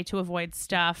 a way to avoid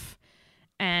stuff.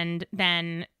 And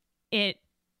then it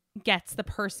gets the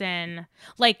person,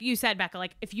 like you said, Becca,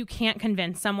 like if you can't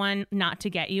convince someone not to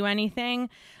get you anything,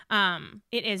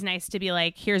 it is nice to be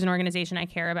like, here's an organization I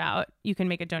care about. You can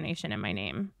make a donation in my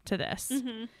name to this.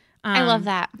 Mm-hmm. I love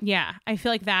that. Yeah. I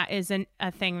feel like that is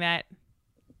a thing that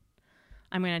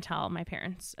I'm going to tell my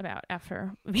parents about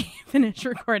after we finish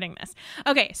recording this.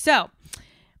 Okay. So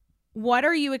what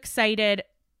are you excited?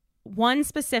 One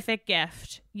specific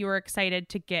gift you were excited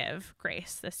to give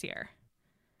Grace this year?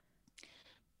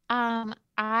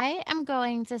 I am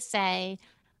going to say,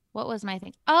 what was my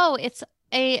thing? Oh, it's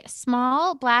a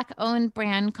small Black owned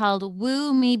brand called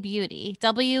Woo Me Beauty,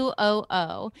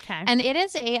 WOO. Okay. And it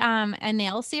is a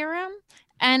nail serum.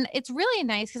 And it's really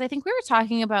nice because I think we were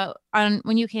talking about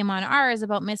when you came on ours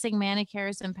about missing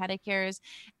manicures and pedicures.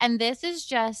 And this is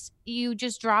just, you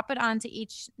just drop it onto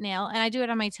each nail. And I do it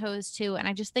on my toes too. And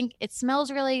I just think it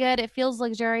smells really good. It feels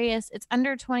luxurious. It's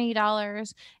under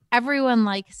 $20. Everyone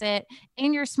likes it.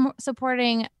 And you're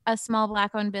supporting a small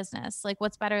Black owned business. Like,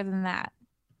 what's better than that?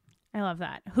 I love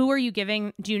that. Who are you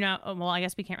giving? Do you know? Well, I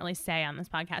guess we can't really say on this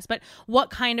podcast, but what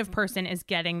kind of person is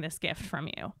getting this gift from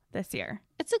you this year?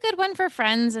 It's a good one for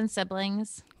friends and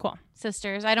siblings. Cool.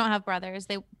 Sisters. I don't have brothers.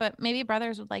 But maybe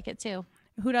brothers would like it too.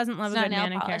 Who doesn't love a good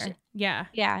manicure? Polish. Yeah.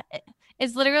 Yeah.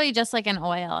 It's literally just like an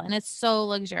oil and it's so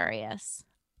luxurious.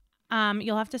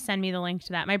 You'll have to send me the link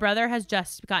to that. My brother has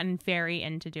just gotten very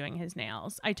into doing his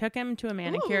nails. I took him to a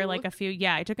manicure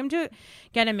I took him to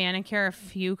get a manicure a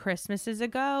few Christmases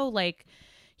ago. Like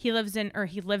he lived in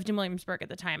Williamsburg at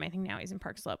the time. I think now he's in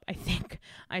Park Slope. I think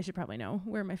I should probably know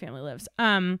where my family lives.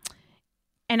 And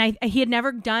he had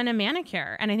never done a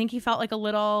manicure. And I think he felt like a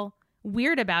little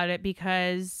weird about it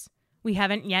because we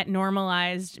haven't yet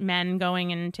normalized men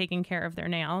going and taking care of their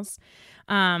nails.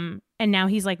 And now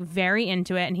he's like very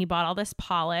into it and he bought all this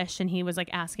polish and he was like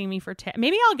asking me for tips.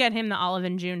 Maybe I'll get him the Olive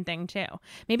and June thing too.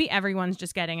 Maybe everyone's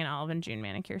just getting an Olive and June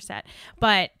manicure set,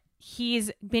 but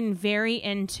he's been very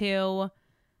into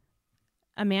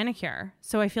a manicure.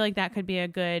 So I feel like that could be a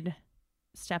good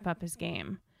step up his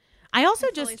game. I also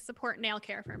just support nail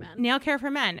care for men. Nail care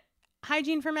for men,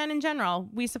 hygiene for men in general.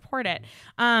 We support it.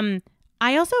 I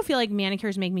also feel like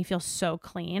manicures make me feel so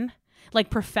clean.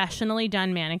 Like professionally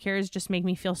done manicures just make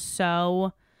me feel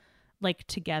so like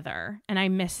together. And I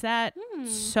miss that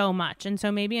so much. And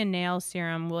so maybe a nail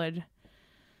serum would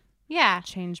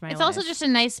change my life. It's also just a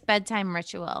nice bedtime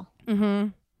ritual. Mm-hmm.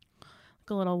 Like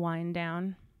a little wind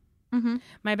down. Mm-hmm.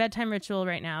 My bedtime ritual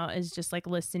right now is just like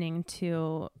listening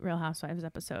to Real Housewives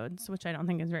episodes, which I don't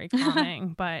think is very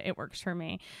calming, but it works for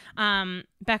me.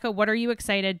 Becca, what are you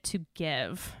excited to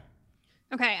give?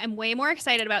 Okay, I'm way more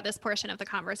excited about this portion of the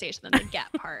conversation than the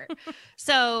get part.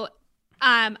 So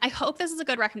I hope this is a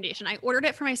good recommendation. I ordered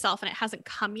it for myself and it hasn't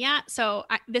come yet. So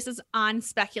this is on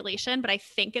speculation, but I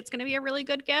think it's going to be a really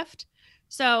good gift.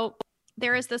 So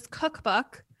there is this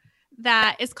cookbook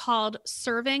that is called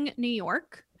Serving New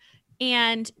York.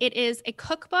 And it is a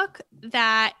cookbook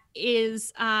that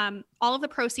is all of the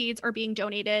proceeds are being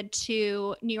donated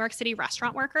to New York City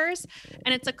restaurant workers.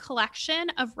 And it's a collection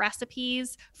of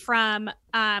recipes from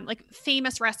like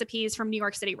famous recipes from New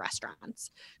York City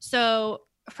restaurants. So,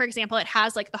 for example, it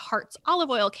has like the Hart's olive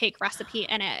oil cake recipe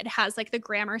in it. It has like the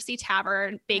Gramercy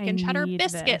Tavern bacon cheddar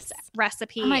biscuits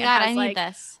recipe. Oh my God, I need like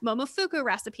this. Momofuku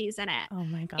recipes in it. Oh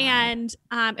my God. And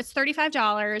it's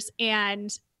 $35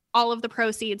 and all of the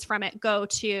proceeds from it go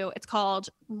to, it's called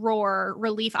ROAR,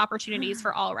 Relief Opportunities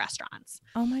for All Restaurants.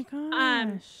 Oh my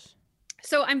gosh.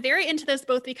 So I'm very into this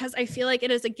both because I feel like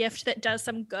it is a gift that does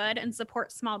some good and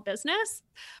supports small business,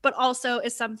 but also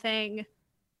is something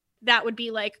that would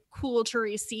be like cool to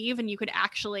receive and you would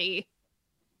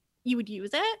use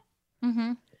it.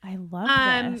 Mm-hmm. I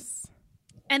love this.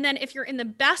 And then if you're in the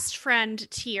best friend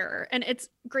tier, and it's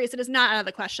Grace, it is not out of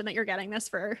the question that you're getting this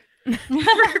for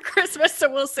Christmas,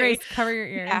 so we'll see. Grace, cover your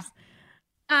ears.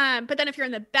 Yeah. But then if you're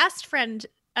in the best friend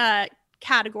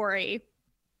category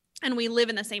and we live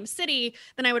in the same city,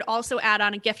 then I would also add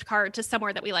on a gift card to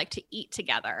somewhere that we like to eat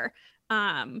together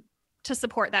to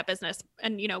support that business.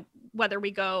 And, you know, whether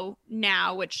we go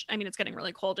now, which I mean, it's getting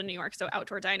really cold in New York, so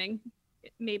outdoor dining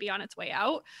may be on its way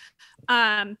out.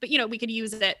 But, you know, we could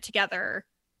use it together.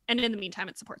 And in the meantime,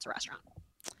 it supports a restaurant.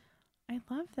 I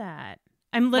love that.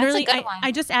 I'm literally, That's a good one.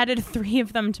 I just added 3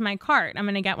 of them to my cart. I'm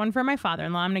going to get one for my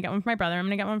father-in-law. I'm going to get one for my brother. I'm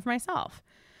going to get one for myself.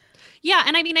 Yeah.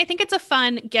 And I mean, I think it's a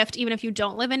fun gift, even if you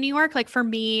don't live in New York. Like for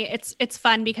me, it's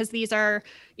fun because these are,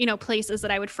 you know, places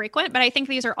that I would frequent. But I think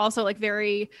these are also like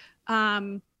very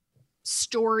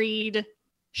storied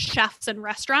chefs and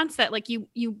restaurants that like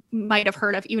you might have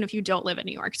heard of, even if you don't live in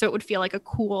New York. So it would feel like a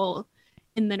cool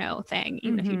in the know thing,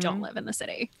 even if you don't live in the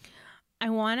city. I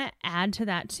want to add to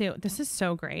that too. This is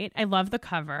so great. I love the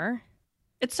cover.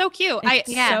 It's so cute.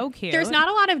 It's so cute. There's not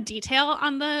a lot of detail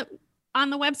on the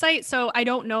website, so I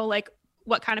don't know like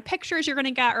what kind of pictures you're going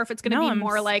to get, or if it's going to be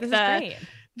more like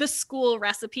the school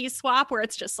recipe swap where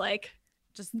it's just like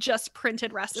just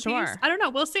printed recipes. Sure. I don't know.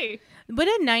 We'll see. What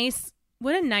a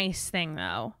nice thing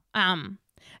though.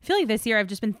 I feel like this year I've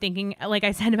just been thinking, like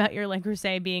I said, about your Le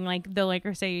Creuset being like the Le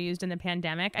Creuset you used in the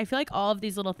pandemic. I feel like all of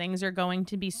these little things are going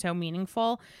to be so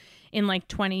meaningful in like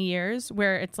 20 years,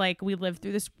 where it's like we lived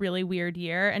through this really weird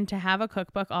year, and to have a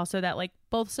cookbook also that like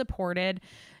both supported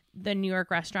the New York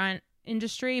restaurant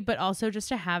industry, but also just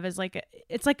to have as like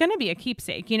it's like going to be a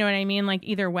keepsake, you know what I mean? Like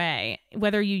either way,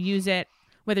 whether you use it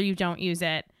whether you don't use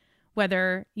it,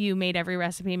 whether you made every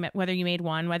recipe, whether you made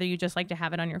one, whether you just like to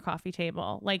have it on your coffee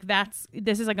table. Like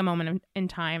this is like a moment in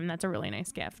time. And that's a really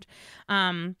nice gift.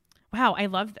 Wow.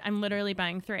 I'm literally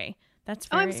buying 3. That's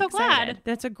very I'm so excited. glad.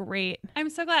 That's a great. I'm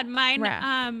so glad. Mine,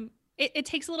 rack. It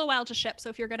takes a little while to ship. So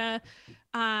if you're going to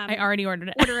I already ordered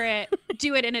it. order it,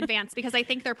 do it in advance, because I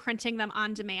think they're printing them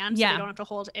on demand. So Yeah. they don't have to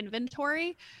hold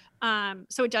inventory.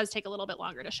 So it does take a little bit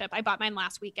longer to ship. I bought mine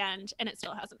last weekend and it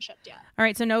still hasn't shipped yet. All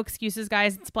right. So no excuses,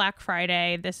 guys. It's Black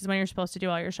Friday. This is when you're supposed to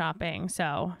do all your shopping.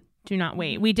 So do not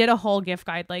wait. We did a whole gift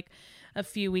guide like a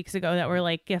few weeks ago that were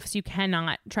like gifts you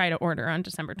cannot try to order on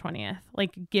December 20th.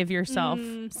 Like give yourself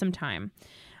some time.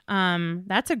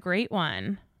 That's a great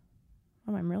one.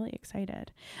 Oh, I'm really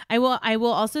excited. I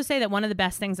will also say that one of the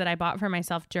best things that I bought for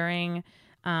myself during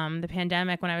the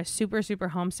pandemic, when I was super, super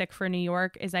homesick for New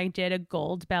York, is I did a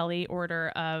Gold Belly order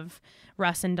of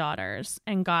Russ and Daughters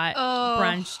and got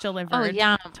brunch delivered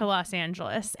to Los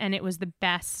Angeles. And it was the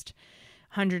best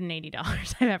 $180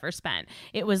 I've ever spent.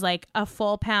 It was like a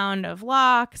full pound of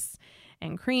lox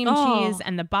and cream cheese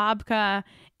and the babka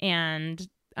and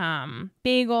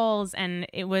bagels. And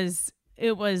it was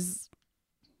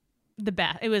the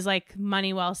best. It was like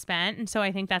money well spent. And so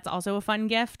I think that's also a fun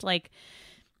gift. Like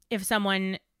if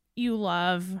someone you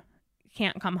love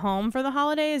can't come home for the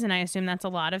holidays, and I assume that's a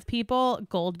lot of people,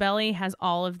 Gold Belly has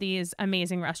all of these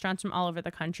amazing restaurants from all over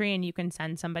the country, and you can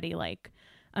send somebody like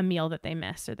a meal that they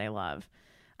miss or they love.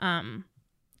 I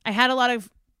had a lot of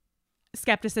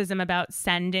skepticism about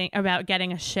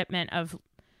getting a shipment of,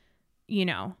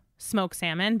 smoked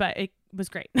salmon, but it was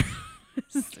great.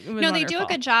 No, they do a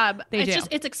good job. It's just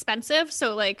it's expensive,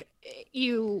 so like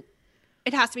it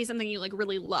has to be something you like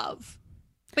really love.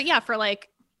 But yeah, for like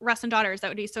Russ and Daughters, that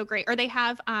would be so great. Or they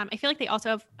have I feel like they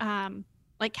also have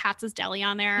like Katz's Deli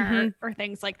on there or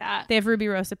things like that. They have Ruby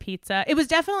Rosa pizza. It was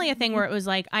definitely a thing where it was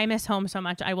like, I miss home so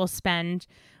much, I will spend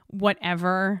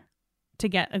whatever to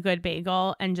get a good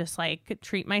bagel and just like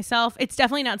treat myself. It's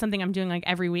definitely not something I'm doing like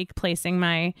every week, placing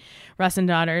my Russ and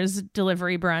Daughters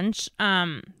delivery brunch.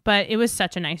 But it was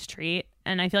such a nice treat.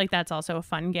 And I feel like that's also a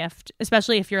fun gift,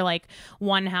 especially if you're like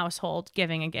one household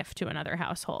giving a gift to another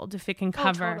household. If it can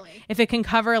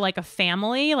cover like a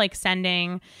family, like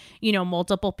sending,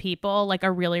 multiple people, like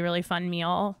a really, really fun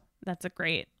meal. That's a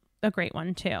great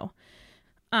one too.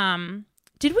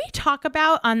 Did we talk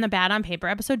about on the Bad on Paper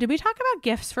episode, did we talk about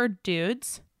gifts for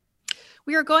dudes?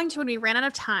 We were going to when we ran out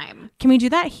of time. Can we do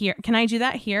that here? Can I do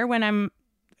that here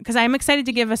because I'm excited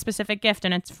to give a specific gift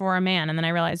and it's for a man. And then I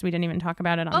realized we didn't even talk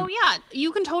about it on. Oh yeah,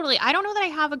 you can totally. I don't know that I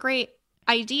have a great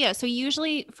idea. So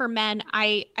usually for men,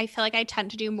 I feel like I tend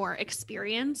to do more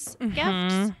experience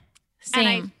gifts. Same.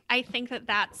 And I think that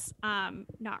that's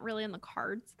not really in the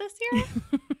cards this year.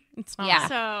 It's not. Yeah.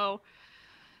 So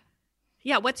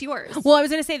yeah, what's yours? Well, I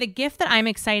was going to say the gift that I'm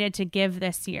excited to give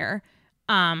this year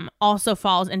also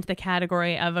falls into the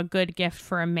category of a good gift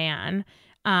for a man.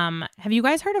 Have you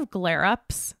guys heard of Glare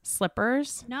Ups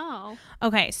slippers? No.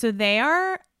 Okay, so they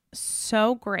are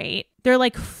so great. They're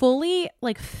like fully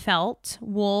like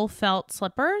wool felt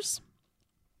slippers.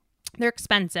 They're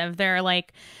expensive. They're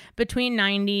like between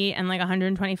 $90 and like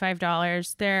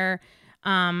 $125. They're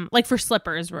like for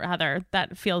slippers rather,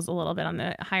 that feels a little bit on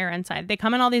the higher end side. They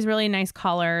come in all these really nice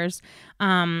colors.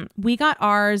 We got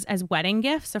ours as wedding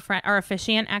gifts. Our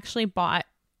officiant actually bought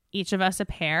each of us a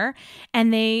pair,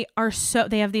 and they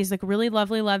have these like really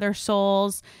lovely leather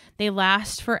soles. They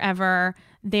last forever.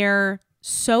 They're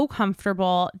so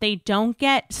comfortable. They don't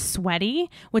get sweaty,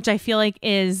 which I feel like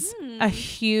is a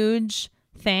huge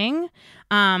thing.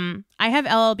 I have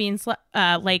LL Bean's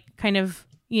like kind of,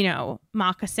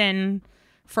 moccasin,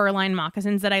 fur-lined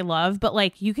moccasins that I love, but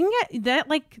like you can get that,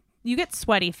 like you get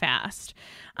sweaty fast.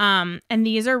 And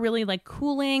these are really like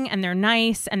cooling, and they're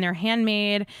nice, and they're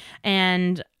handmade,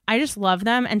 and I just love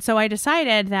them. And so I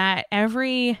decided that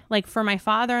for my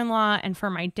father-in-law and for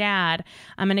my dad,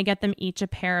 I'm going to get them each a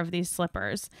pair of these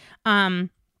slippers.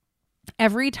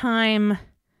 Every time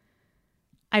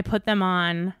I put them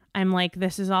on, I'm like,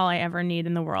 this is all I ever need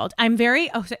in the world. I'm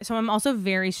also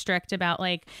very strict about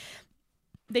like,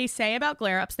 they say about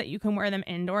Glare Ups that you can wear them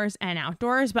indoors and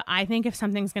outdoors, but I think if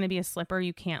something's going to be a slipper,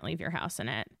 you can't leave your house in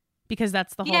it. Because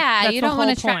that's the whole that's you the don't whole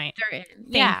want to point.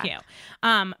 Thank you.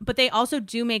 But they also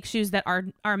do make shoes that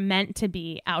are meant to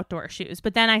be outdoor shoes.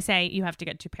 But then I say you have to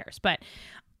get 2 pairs. But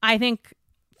I think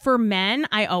for men,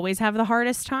 I always have the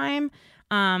hardest time,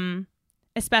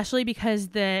 especially because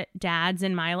the dads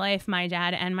in my life, my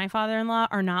dad and my father-in-law,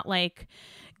 are not like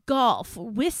golf,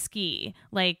 whiskey,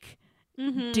 like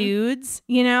dudes,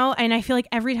 And I feel like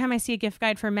every time I see a gift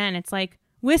guide for men, it's like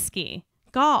whiskey,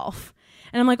 golf.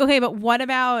 And I'm like, okay, but what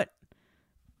about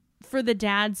for the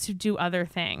dads who do other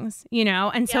things, you know?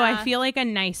 And so I feel like a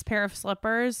nice pair of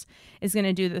slippers is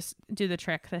going to do the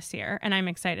trick this year. And I'm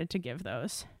excited to give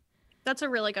those. That's a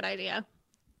really good idea.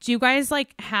 Do you guys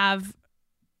like have,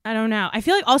 I don't know. I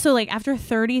feel like also like after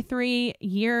 33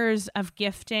 years of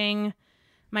gifting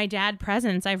my dad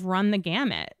presents, I've run the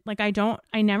gamut. Like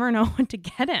I never know what to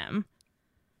get him.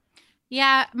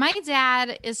 Yeah, my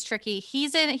dad is tricky.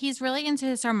 He's really into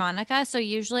his harmonica. So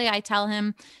usually I tell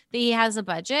him that he has a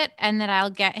budget and that I'll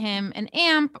get him an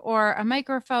amp or a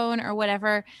microphone or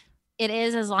whatever it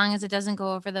is, as long as it doesn't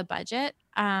go over the budget.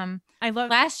 Last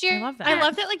year. I love that. I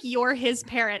love that. Like you're his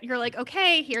parent. You're like,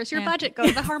 okay, here's your budget. Go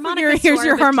to the harmonica Here's store,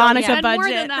 your but harmonica don't spend budget. More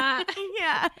than that.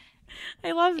 Yeah.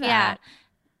 I love that. Yeah.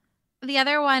 The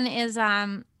other one is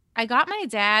I got my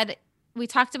dad, we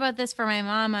talked about this for my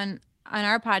mom on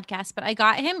our podcast, but I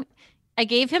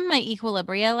gave him my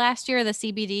Equilibria last year, the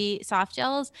CBD soft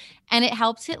gels, and it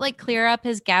helped it like clear up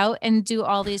his gout and deal with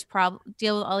all these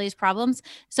problems.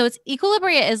 So it's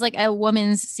Equilibria is like a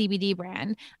woman's CBD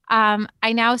brand.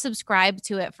 I now subscribe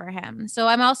to it for him. So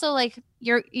I'm also like,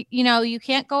 you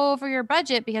can't go over your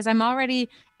budget because I'm already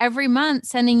every month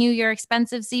sending you your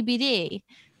expensive CBD.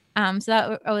 So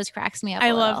that always cracks me up.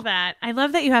 I love that. I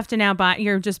love that you have to now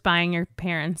you're just buying your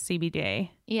parents CBD.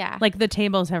 Yeah. Like the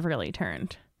tables have really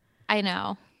turned. I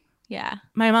know. Yeah.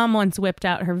 My mom once whipped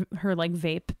out her like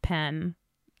vape pen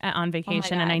on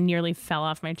vacation and I nearly fell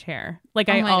off my chair. Like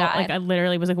I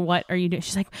literally was like, what are you doing?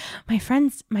 She's like, my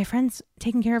friend's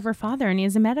taking care of her father and he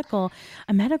has a medical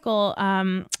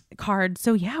card.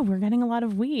 So yeah, we're getting a lot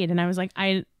of weed. And I was like,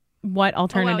 what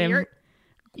alternative? Oh, wow,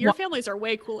 your families are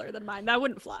way cooler than mine. That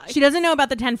wouldn't fly. She doesn't know about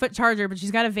the 10-foot charger, but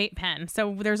she's got a vape pen.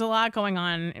 So there's a lot going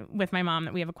on with my mom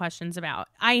that we have questions about.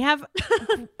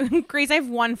 Grace, I have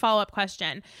one follow-up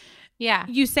question. Yeah.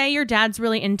 You say your dad's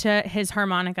really into his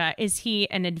harmonica. Is he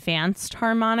an advanced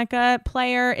harmonica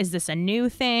player? Is this a new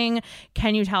thing?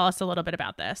 Can you tell us a little bit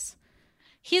about this?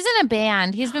 He's in a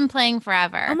band. He's been playing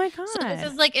forever. Oh my God. So this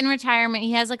is like in retirement.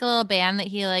 He has like a little band that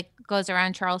he like goes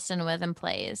around Charleston with and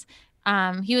plays.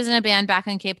 He was in a band back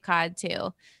on Cape Cod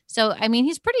too. So, I mean,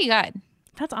 he's pretty good.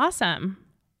 That's awesome.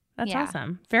 That's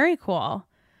awesome. Very cool.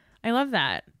 I love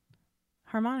that.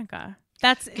 Harmonica.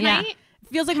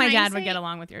 Feels like my dad would get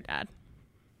along with your dad.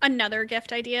 Another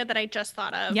gift idea that I just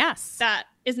thought of. Yes. That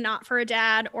is not for a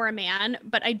dad or a man,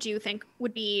 but I do think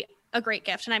would be a great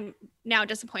gift. And I'm now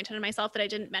disappointed in myself that I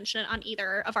didn't mention it on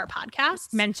either of our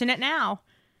podcasts. Mention it now.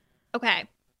 Okay.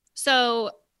 So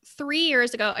 3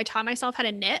 years ago, I taught myself how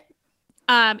to knit.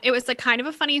 It was like kind of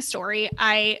a funny story.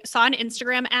 I saw an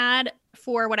Instagram ad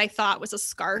for what I thought was a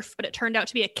scarf, but it turned out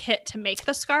to be a kit to make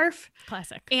the scarf.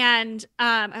 Classic. And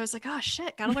I was like, oh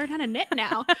shit, gotta learn how to knit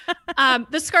now.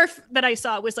 The scarf that I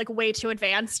saw was like way too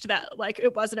advanced that like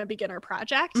it wasn't a beginner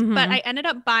project. Mm-hmm. But I ended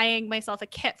up buying myself a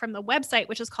kit from the website,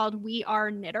 which is called We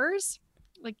Are Knitters,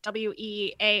 like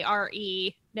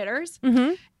WEARE Knitters.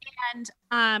 Mm-hmm.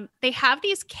 And they have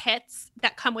these kits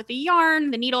that come with the yarn,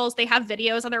 the needles. They have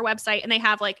videos on their website and they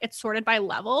have like it's sorted by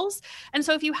levels. And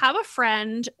so if you have a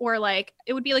friend or like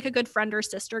it would be like a good friend or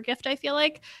sister gift, I feel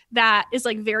like that is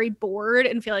like very bored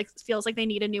and feels like they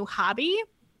need a new hobby.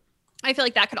 I feel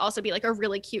like that could also be like a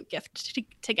really cute gift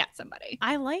to get somebody.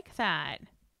 I like that.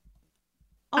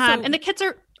 Also, and the kits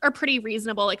are pretty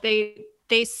reasonable. Like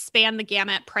they span the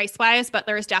gamut price wise, but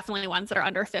there's definitely ones that are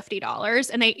under $50.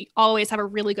 And they always have a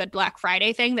really good Black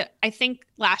Friday thing that I think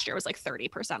last year was like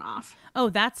 30% off. Oh,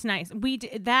 that's nice.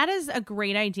 That is a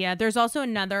great idea. There's also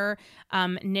another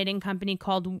knitting company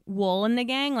called Wool and the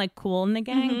Gang, like Cool and the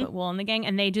Gang, Mm-hmm. but Wool and the Gang.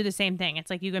 And they do the same thing. It's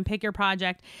like you can pick your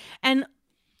project. And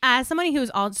as somebody who's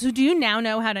so do you now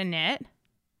know how to knit?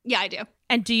 Yeah, I do.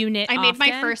 And do you knit I made often?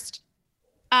 my first,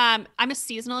 I'm a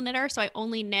seasonal knitter, so I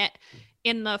only knit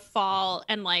in the fall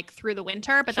and like through the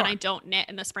winter, but then I don't knit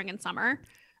in the spring and summer.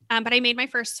 But I made my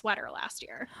first sweater last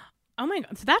year. Oh my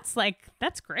God. So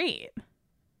that's great.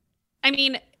 I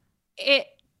mean,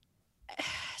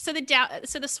 so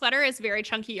the sweater is very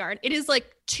chunky yarn. It is like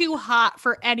too hot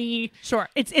for any. Sure.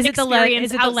 Is it the Lenny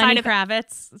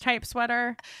Kravitz type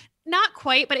sweater? Not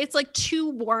quite, but it's like too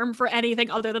warm for anything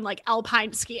other than like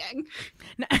alpine skiing.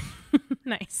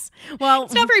 Nice. Well,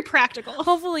 it's not very practical.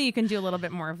 Hopefully you can do a little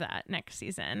bit more of that next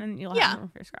season and you'll have more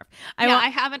for your scarf. I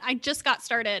haven't. I just got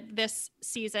started this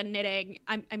season knitting.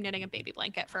 I'm knitting a baby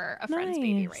blanket for a friend's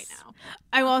baby right now.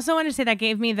 I also want to say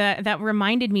that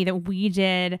reminded me that we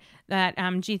did that.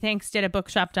 GThanks did a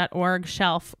bookshop.org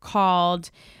shelf called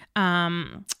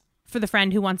for the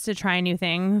friend who wants to try new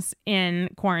things in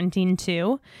quarantine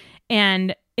too.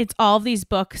 And it's all of these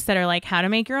books that are like how to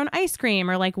make your own ice cream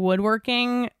or like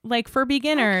woodworking, like for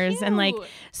beginners and like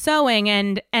sewing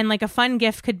and like a fun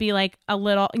gift could be like a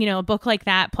little, a book like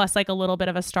that plus like a little bit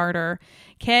of a starter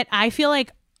kit. I feel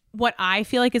like what I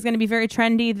feel like is going to be very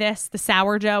trendy, the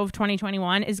sourdough of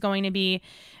 2021 is going to be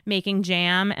making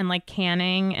jam and like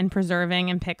canning and preserving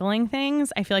and pickling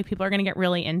things. I feel like people are going to get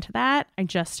really into that. I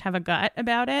just have a gut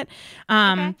about it.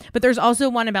 But there's also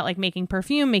one about like making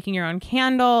perfume, making your own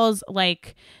candles,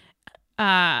 like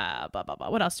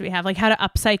what else do we have? Like how to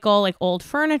upcycle like old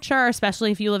furniture,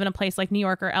 especially if you live in a place like New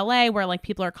York or LA where like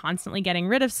people are constantly getting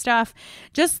rid of stuff.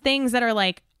 Just things that are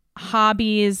like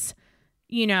hobbies,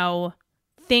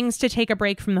 things to take a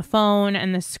break from the phone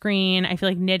and the screen. I feel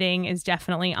like knitting is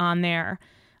definitely on there.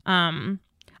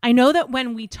 I know that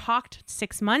when we talked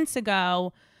 6 months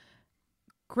ago,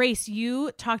 Grace,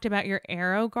 you talked about your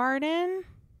Aero garden.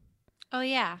 Oh,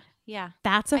 yeah. Yeah.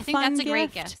 That's a fun gift.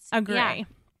 Great gift. Agree. Yeah.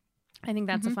 I think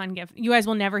that's a fun gift. You guys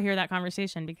will never hear that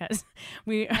conversation because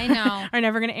we are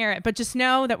never going to air it. But just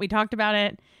know that we talked about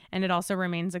it and it also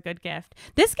remains a good gift.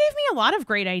 This gave me a lot of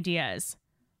great ideas.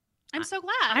 I'm so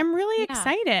glad. I'm really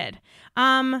excited.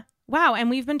 Wow. And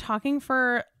we've been talking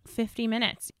for 50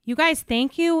 minutes. You guys,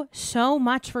 thank you so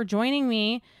much for joining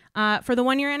me for the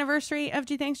 1 year anniversary of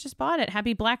Gee Thanks Just Bought It.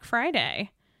 Happy Black Friday.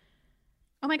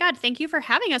 Oh my God. Thank you for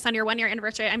having us on your 1 year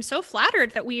anniversary. I'm so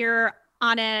flattered that we're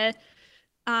on a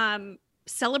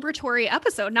celebratory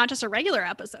episode, not just a regular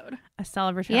episode. A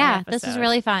celebratory episode. This is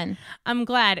really fun. I'm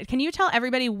glad. Can you tell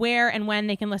everybody where and when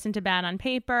they can listen to Bad on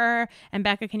Paper? And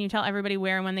Becca, can you tell everybody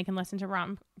where and when they can listen to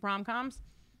rom-coms?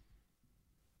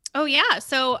 Oh, yeah.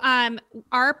 So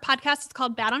our podcast is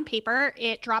called Bad on Paper.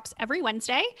 It drops every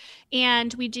Wednesday,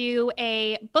 and we do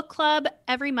a book club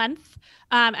every month.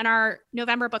 And our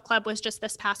November book club was just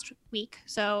this past week.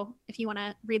 So if you want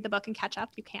to read the book and catch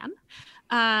up, you can.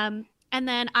 And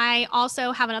then I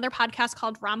also have another podcast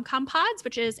called Rom-Com Pods,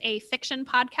 which is a fiction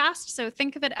podcast. So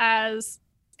think of it as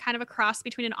kind of a cross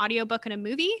between an audiobook and a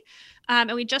movie.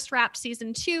 And we just wrapped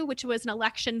season 2, which was an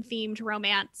election-themed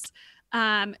romance.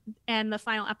 And the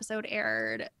final episode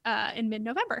aired in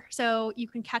mid-November. So you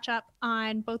can catch up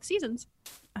on both seasons.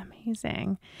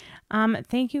 Amazing.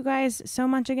 Thank you guys so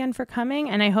much again for coming.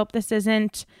 And I hope this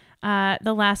isn't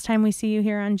the last time we see you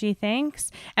here on Gee Thanks.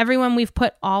 Everyone, we've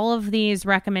put all of these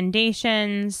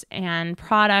recommendations and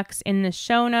products in the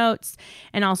show notes.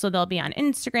 And also they'll be on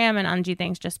Instagram and on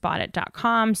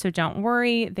GeeThanksJustBoughtIt.com. So don't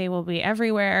worry, they will be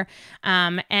everywhere.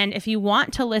 And if you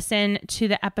want to listen to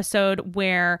the episode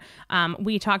where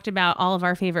we talked about all of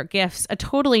our favorite gifts, a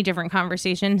totally different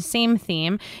conversation, same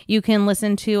theme, you can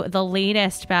listen to the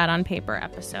latest Bad on Paper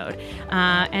episode.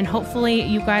 And hopefully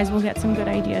you guys will get some good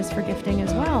ideas for gifting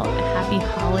as well. Happy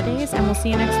holidays, and we'll see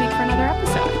you next week for another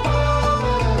episode.